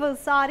beautiful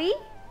saree.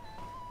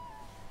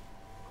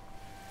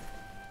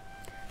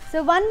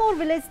 So one more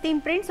village theme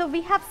print. So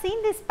we have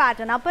seen this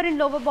pattern, upper and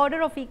lower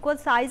border of equal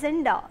size,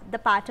 and the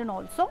pattern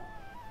also.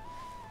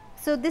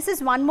 So this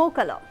is one more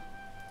color,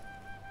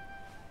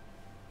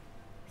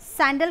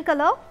 sandal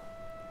color,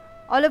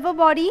 all over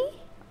body,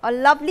 a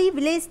lovely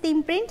village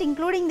theme print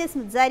including this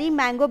zari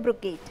mango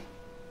brocade,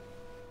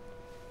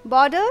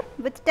 border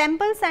with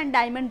temples and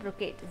diamond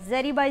brocade,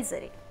 zari by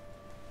zari.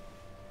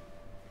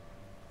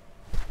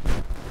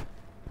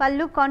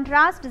 Pallu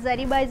contrast,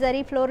 zari by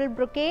zari floral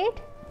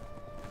brocade,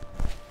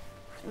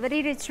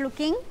 very rich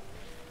looking,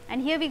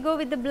 and here we go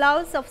with the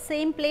blouse of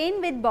same plain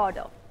with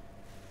border.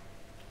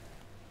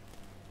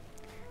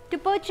 To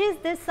purchase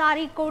this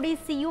saree, code is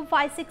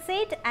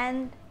CU568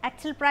 and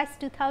actual price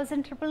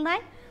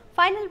 2,999,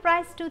 final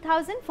price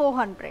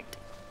 2,400.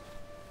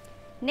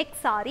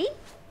 Next saree.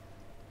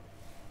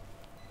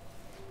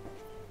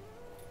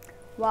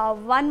 Wow,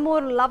 one more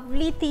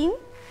lovely theme,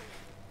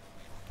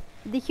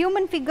 the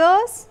human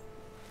figures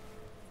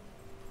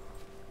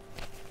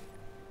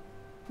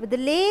with the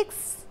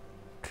legs,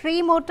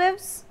 tree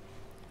motifs,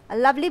 a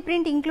lovely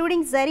print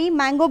including zari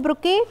mango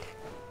brocade,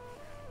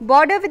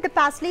 border with the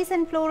paisleys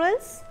and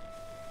florals,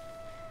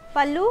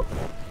 pallu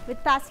with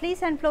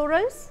paisleys and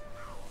florals,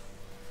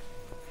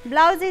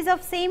 blouse is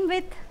of same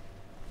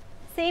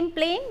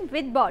plain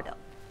with border.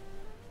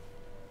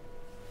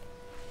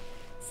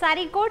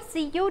 Saree code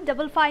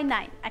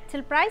CU559,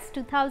 actual price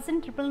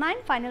 2,999,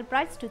 final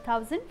price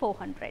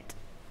 2,400.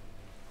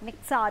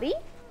 Next saree.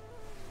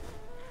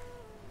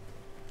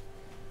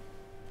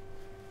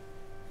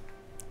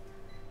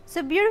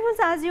 So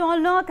beautiful, as you all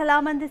know,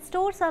 Kalamandir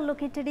stores are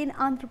located in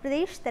Andhra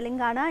Pradesh,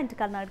 Telangana and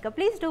Karnataka.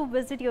 Please do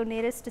visit your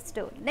nearest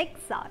store.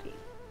 Next saree.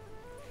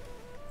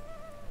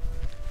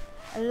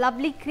 A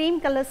lovely cream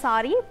color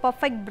saree,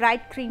 perfect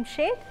bright cream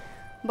shade,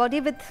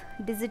 body with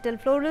digital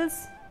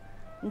florals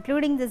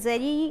including the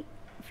zari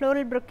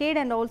floral brocade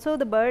and also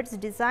the birds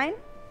design.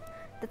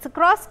 That's a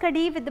cross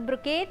kadi with the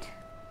brocade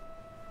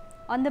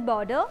on the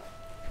border,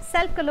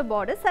 self color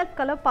border, self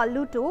color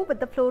pallu too with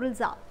the florals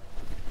up.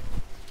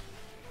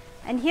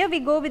 And here we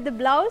go with the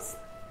blouse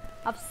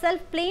of self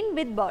plain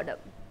with border.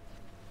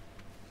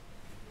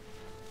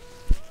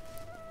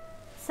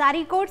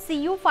 Saree code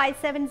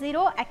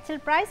CU570, actual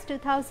price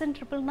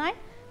 2,999,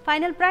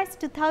 final price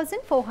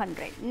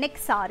 2,400.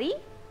 Next saree.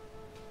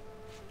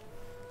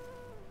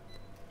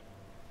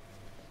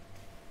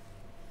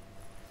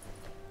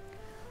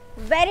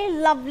 Very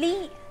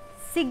lovely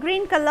sea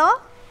green color,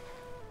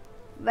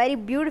 very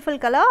beautiful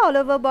color, all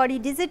over body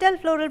digital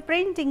floral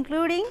print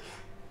including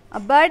a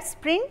bird's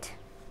print.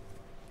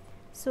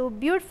 So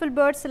beautiful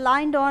birds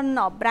aligned on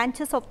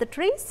branches of the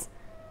trees,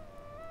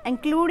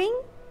 including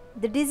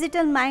the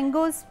digital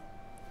mangoes,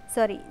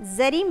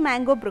 zari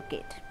mango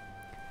brocade.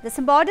 There's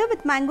a border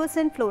with mangoes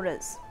and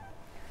florals,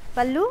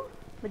 pallu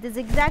with the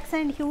zigzags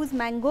and hues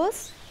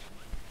mangoes,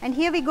 and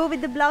here we go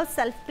with the blouse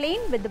self plain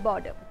with the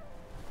border.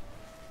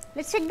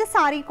 Let's check the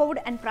saree code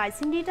and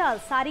pricing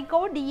details. Saree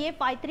code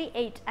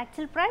DA538,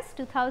 actual price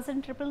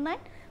 2,999,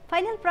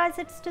 final price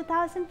it's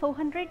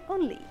 2,400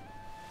 only.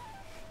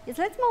 Yes,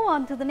 let's move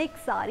on to the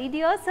next saree,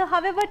 dear. So,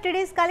 however,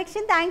 today's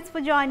collection, thanks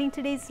for joining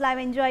today's live,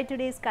 enjoy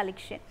today's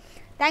collection.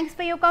 Thanks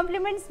for your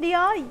compliments,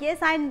 dear. Yes,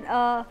 I'm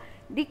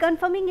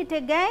reconfirming it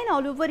again,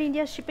 all over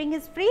India shipping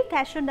is free,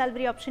 cash on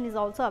delivery option is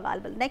also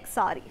available. Next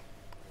saree.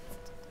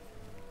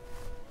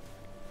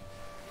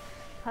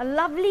 A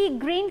lovely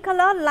green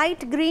color,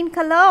 light green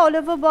color all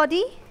over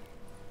body,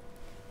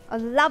 a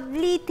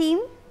lovely theme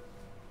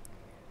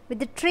with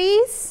the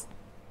trees,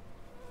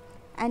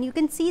 and you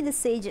can see the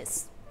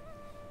sages,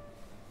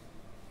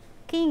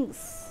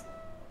 kings,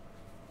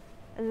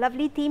 a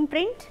lovely theme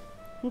print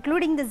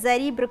including the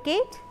zari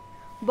brocade,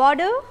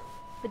 border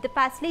with the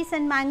paisleys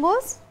and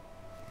mangoes,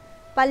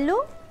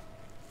 pallu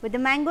with the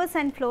mangoes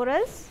and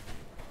florals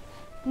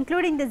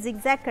including the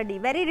zigzag kadi,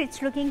 very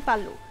rich looking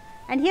pallu.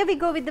 And here we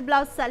go with the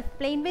blouse self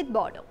plain with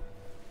border.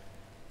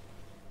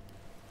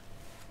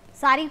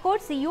 Saree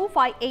code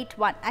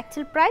CU581,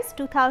 actual price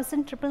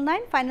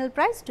 2,999, final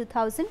price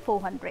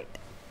 2,400.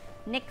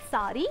 Next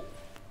saree.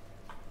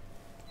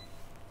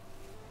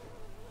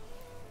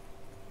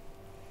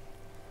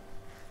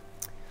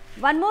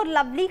 One more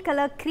lovely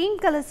color, cream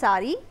color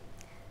saree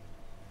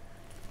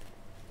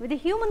with a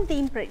human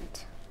theme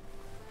print.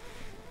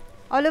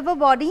 All over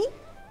body,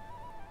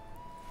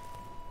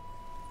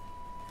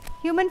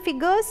 human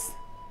figures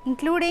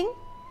including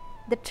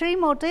the tree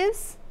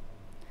motifs.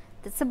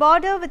 That's a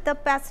border with the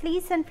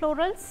paisleys and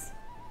florals.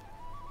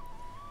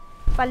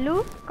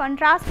 Pallu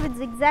contrast with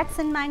zigzags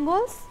and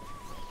mangoes.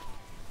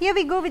 Here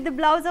we go with the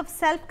blouse of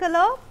self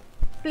color,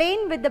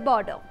 plain with the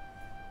border.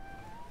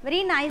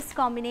 Very nice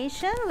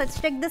combination. Let's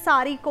check the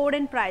saree code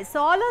and price. So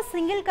all are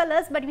single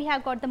colors, but we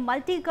have got the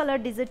multi-color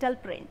digital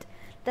print.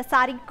 The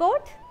saree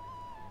code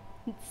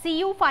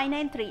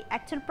CU593,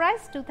 actual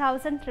price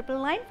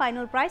 2,999,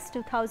 final price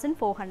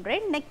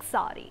 2,400. Next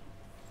saree.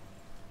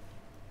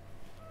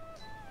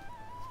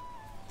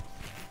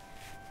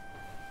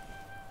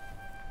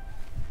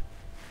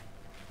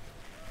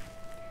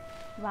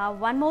 Wow,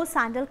 one more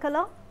sandal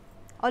color,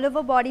 all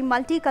over body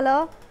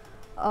multi-color,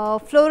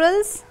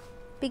 florals,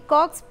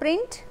 peacocks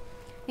print,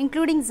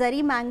 including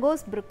zari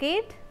mangoes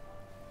brocade.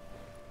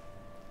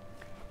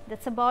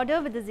 That's a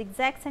border with the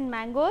zigzags and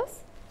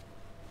mangoes.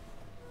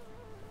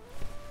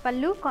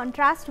 Pallu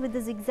contrast with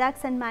the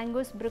zigzags and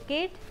mangoes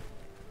brocade.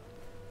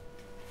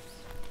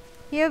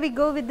 Here we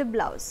go with the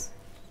blouse,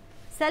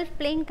 self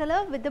plain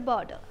color with the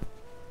border.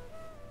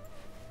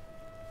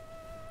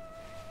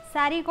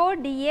 Saree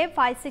code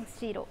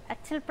DA560,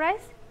 actual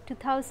price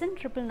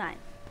 2,999,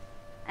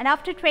 and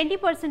after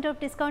 20% of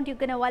discount you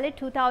can avail it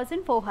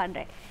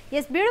 2,400.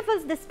 Yes,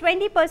 beautiful, this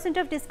 20%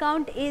 of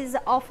discount is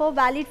offer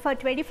valid for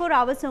 24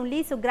 hours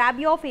only. So grab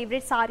your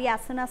favorite saree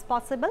as soon as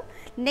possible.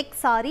 Next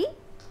saree.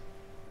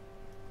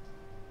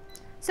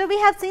 So we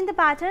have seen the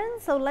pattern,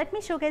 so let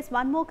me showcase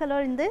one more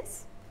color in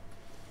this.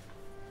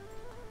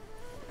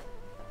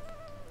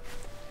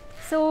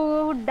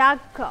 So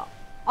dark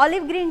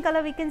olive green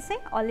color, we can say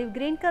olive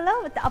green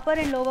color with the upper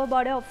and lower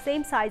border of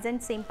same size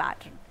and same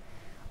pattern.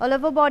 All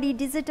over body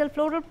digital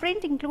floral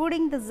print,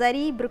 including the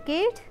zari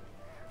brocade,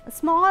 a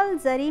small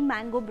zari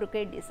mango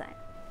brocade design.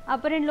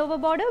 Upper and lower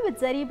border with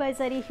zari by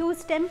zari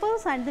huge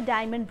temples and the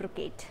diamond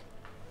brocade.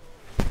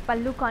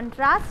 Pallu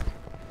contrast.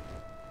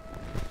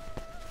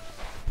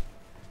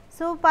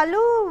 So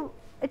pallu,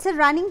 it's a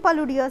running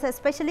pallu dears,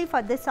 especially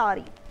for this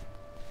saree.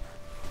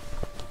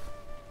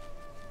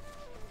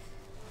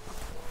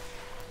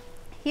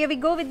 Here we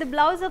go with the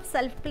blouse of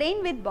self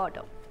plain with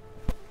border.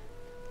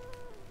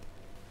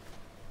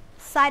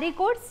 Saree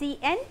code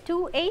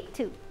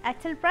CN282,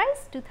 actual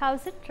price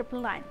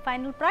 2,999,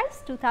 final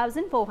price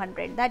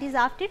 2,400, that is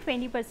after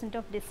 20%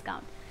 of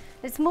discount.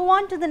 Let's move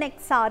on to the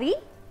next saree.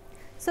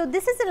 So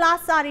this is the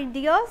last saree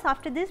dears.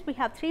 After this we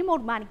have 3 more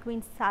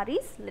mannequin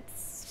sarees.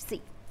 Let's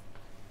see.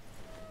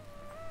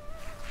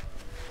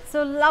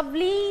 So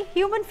lovely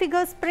human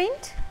figures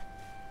print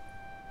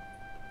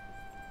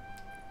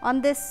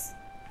on this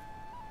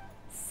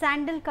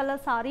sandal color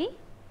saree,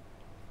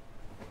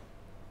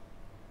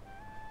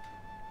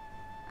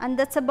 and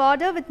that's a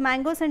border with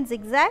mangoes and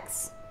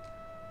zigzags.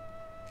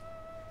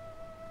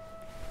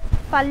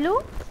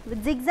 Pallu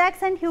with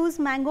zigzags and huge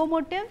mango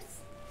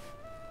motifs,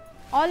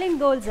 all in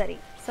gold zari,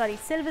 sorry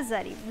silver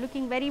zari,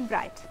 looking very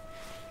bright.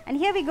 And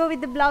here we go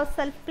with the blouse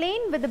self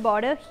plain with the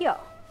border here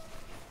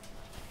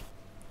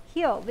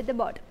with the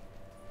border.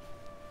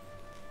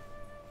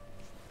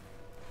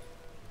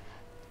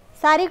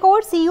 Saree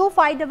code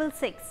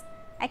CU566,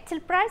 actual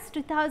price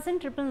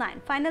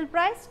 2,999, final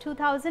price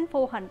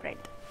 2,400.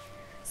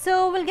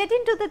 So we'll get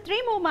into the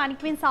 3 more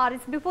mannequin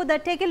sarees. Before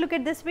that, take a look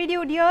at this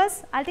video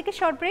dears. I'll take a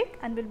short break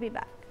and we'll be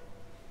back.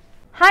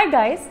 Hi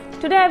guys,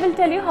 today I will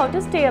tell you how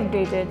to stay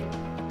updated.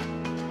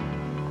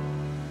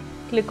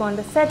 Click on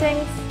the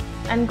settings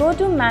and go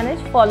to manage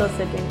follow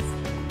settings.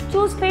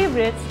 Choose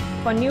favorites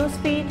for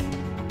newsfeed,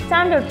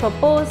 standard for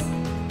posts,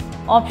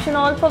 option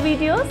all for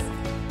videos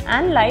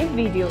and live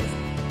videos.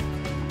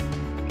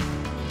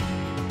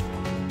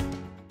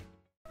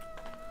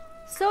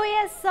 So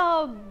yes,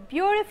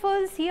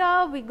 beautiful,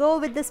 here we go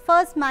with this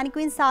first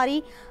mannequin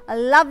saree, a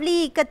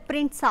lovely ikat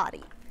print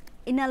saree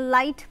in a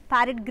light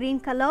parrot green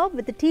color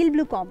with the teal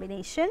blue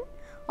combination.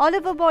 All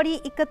over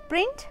body ikat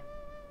print,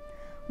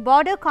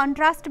 border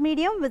contrast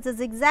medium with the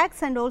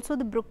zigzags and also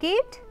the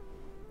brocade.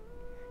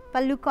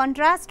 Pallu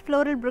contrast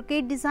floral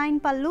brocade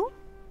design pallu.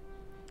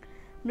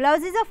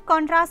 Blouses of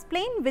contrast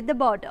plain with the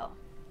border.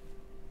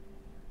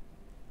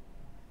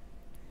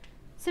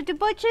 So to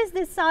purchase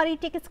this saree,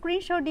 take a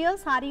screenshot dear.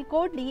 Saree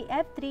code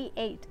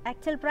DF38,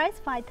 actual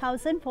price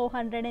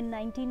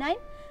 5,499,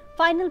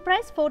 final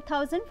price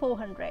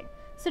 4,400.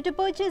 So to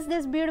purchase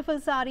this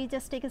beautiful saree,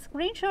 just take a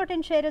screenshot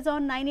and share us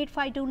on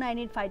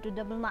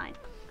 9852985299.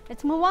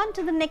 Let's move on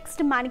to the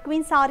next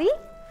mannequin saree.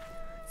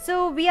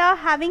 So we are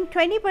having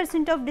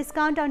 20% of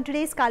discount on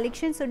today's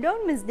collection, so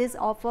don't miss this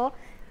offer.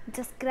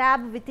 Just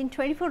grab within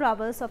 24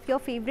 hours of your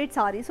favorite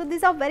saree. So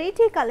these are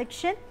variety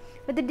collection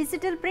with the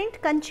digital print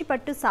kanchi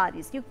pattu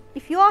sarees.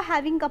 If you are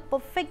having a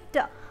perfect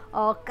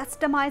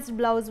customized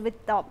blouse with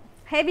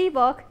heavy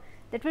work,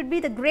 that would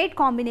be the great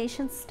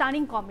combination,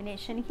 stunning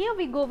combination. Here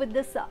we go with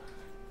this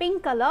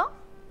pink color,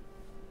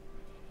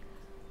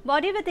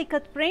 body with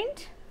ikat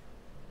print,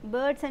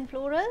 birds and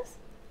florals.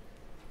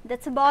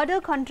 That's a border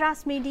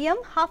contrast medium,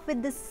 half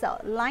with this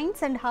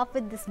lines and half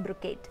with this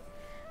brocade.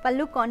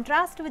 Pallu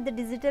contrast with the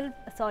digital,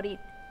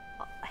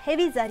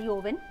 heavy zari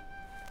woven,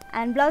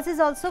 and blouse is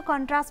also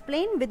contrast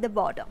plain with the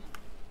border.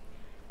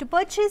 To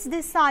purchase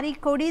this saree,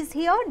 code is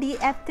here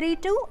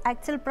DF32,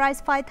 actual price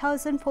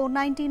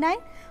 5,499,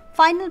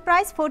 final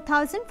price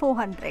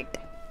 4,400.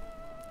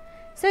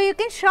 So you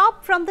can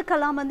shop from the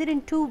Kalamandir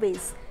in two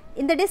ways.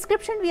 In the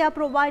description we are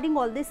providing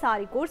all the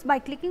saree codes. By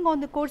clicking on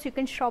the codes you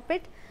can shop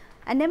it.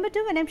 And number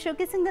 2, when I am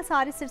showcasing the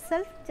sarees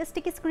itself, just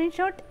take a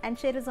screenshot and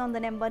share us on the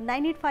number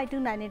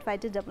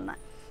 9852985299.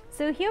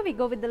 So here we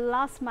go with the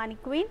last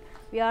mannequin.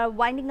 We are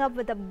winding up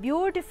with a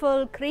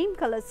beautiful cream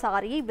color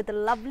saree with a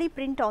lovely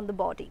print on the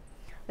body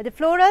with the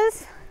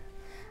florals,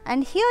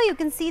 and here you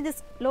can see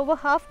this lower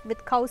half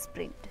with cows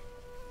print,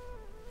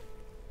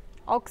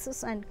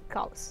 oxes and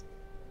cows.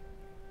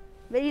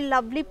 Very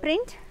lovely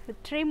print with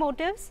 3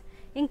 motifs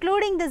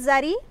including the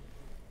zari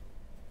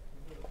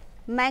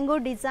mango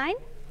design.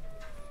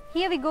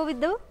 Here we go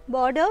with the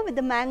border with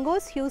the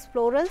mangoes, hues,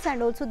 florals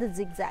and also the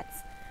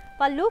zigzags.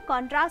 Pallu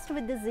contrast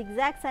with the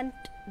zigzags and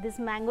this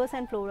mangoes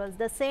and florals.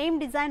 The same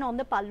design on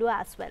the pallu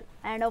as well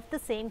and of the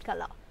same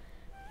color.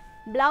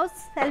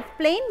 Blouse self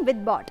plain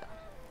with border.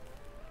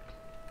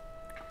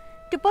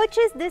 To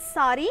purchase this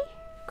saree,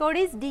 code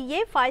is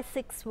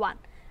DA561.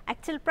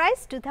 Actual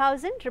price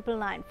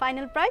 2,999.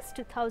 Final price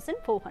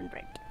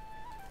 2,400.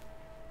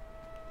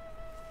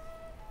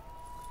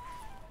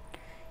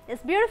 Yes,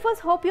 beautifuls,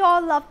 hope you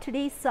all love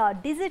today's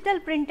digital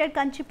printed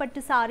Kanchi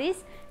Pattu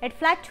sarees at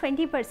flat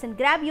 20%.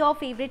 Grab your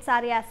favorite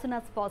saree as soon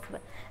as possible.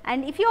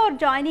 And if you are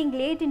joining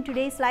late in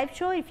today's live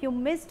show, if you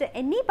missed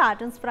any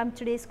patterns from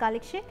today's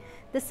collection,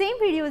 the same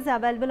video is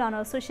available on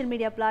our social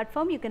media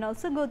platform. You can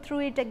also go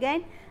through it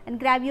again and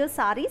grab your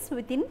sarees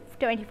within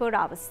 24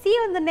 hours. See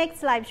you in the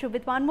next live show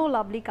with one more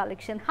lovely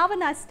collection. Have a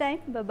nice time.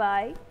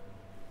 Bye-bye.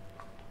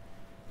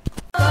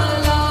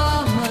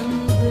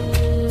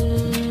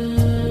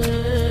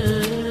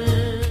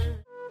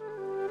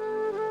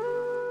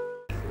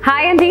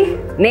 Hi Andy,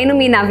 Nenu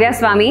mee Navya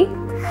Swami.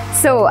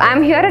 So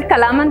I'm here at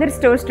Kalamandir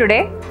stores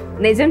today.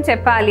 Nijam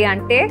cheppali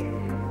ante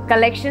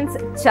collections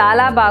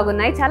chala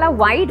bagunnai, chala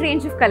wide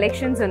range of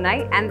collections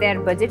unnai and they are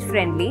budget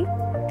friendly.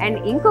 And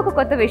inkoka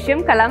kotta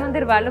vishayam,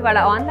 Kalamandir vallu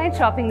valla online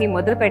shopping ni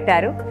modulu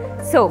pettaru.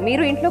 So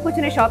meeru intlo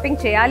kuchune shopping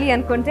cheyali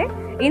anukunte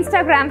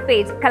Instagram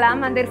page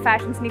Kalamandir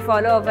Fashions ni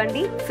follow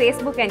avvandi,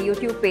 Facebook and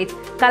YouTube page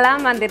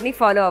Kalamandir ni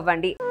follow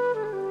avvandi.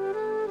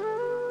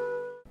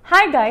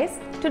 Hi guys,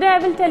 today I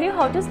will tell you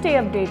how to stay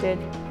updated.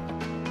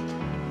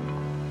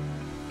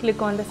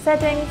 Click on the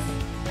settings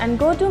and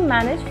go to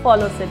manage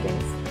follow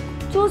settings.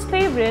 Choose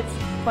favorites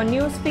for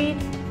newsfeed,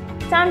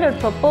 standard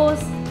for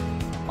posts,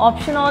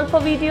 option all for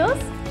videos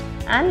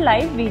and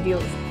live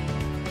videos.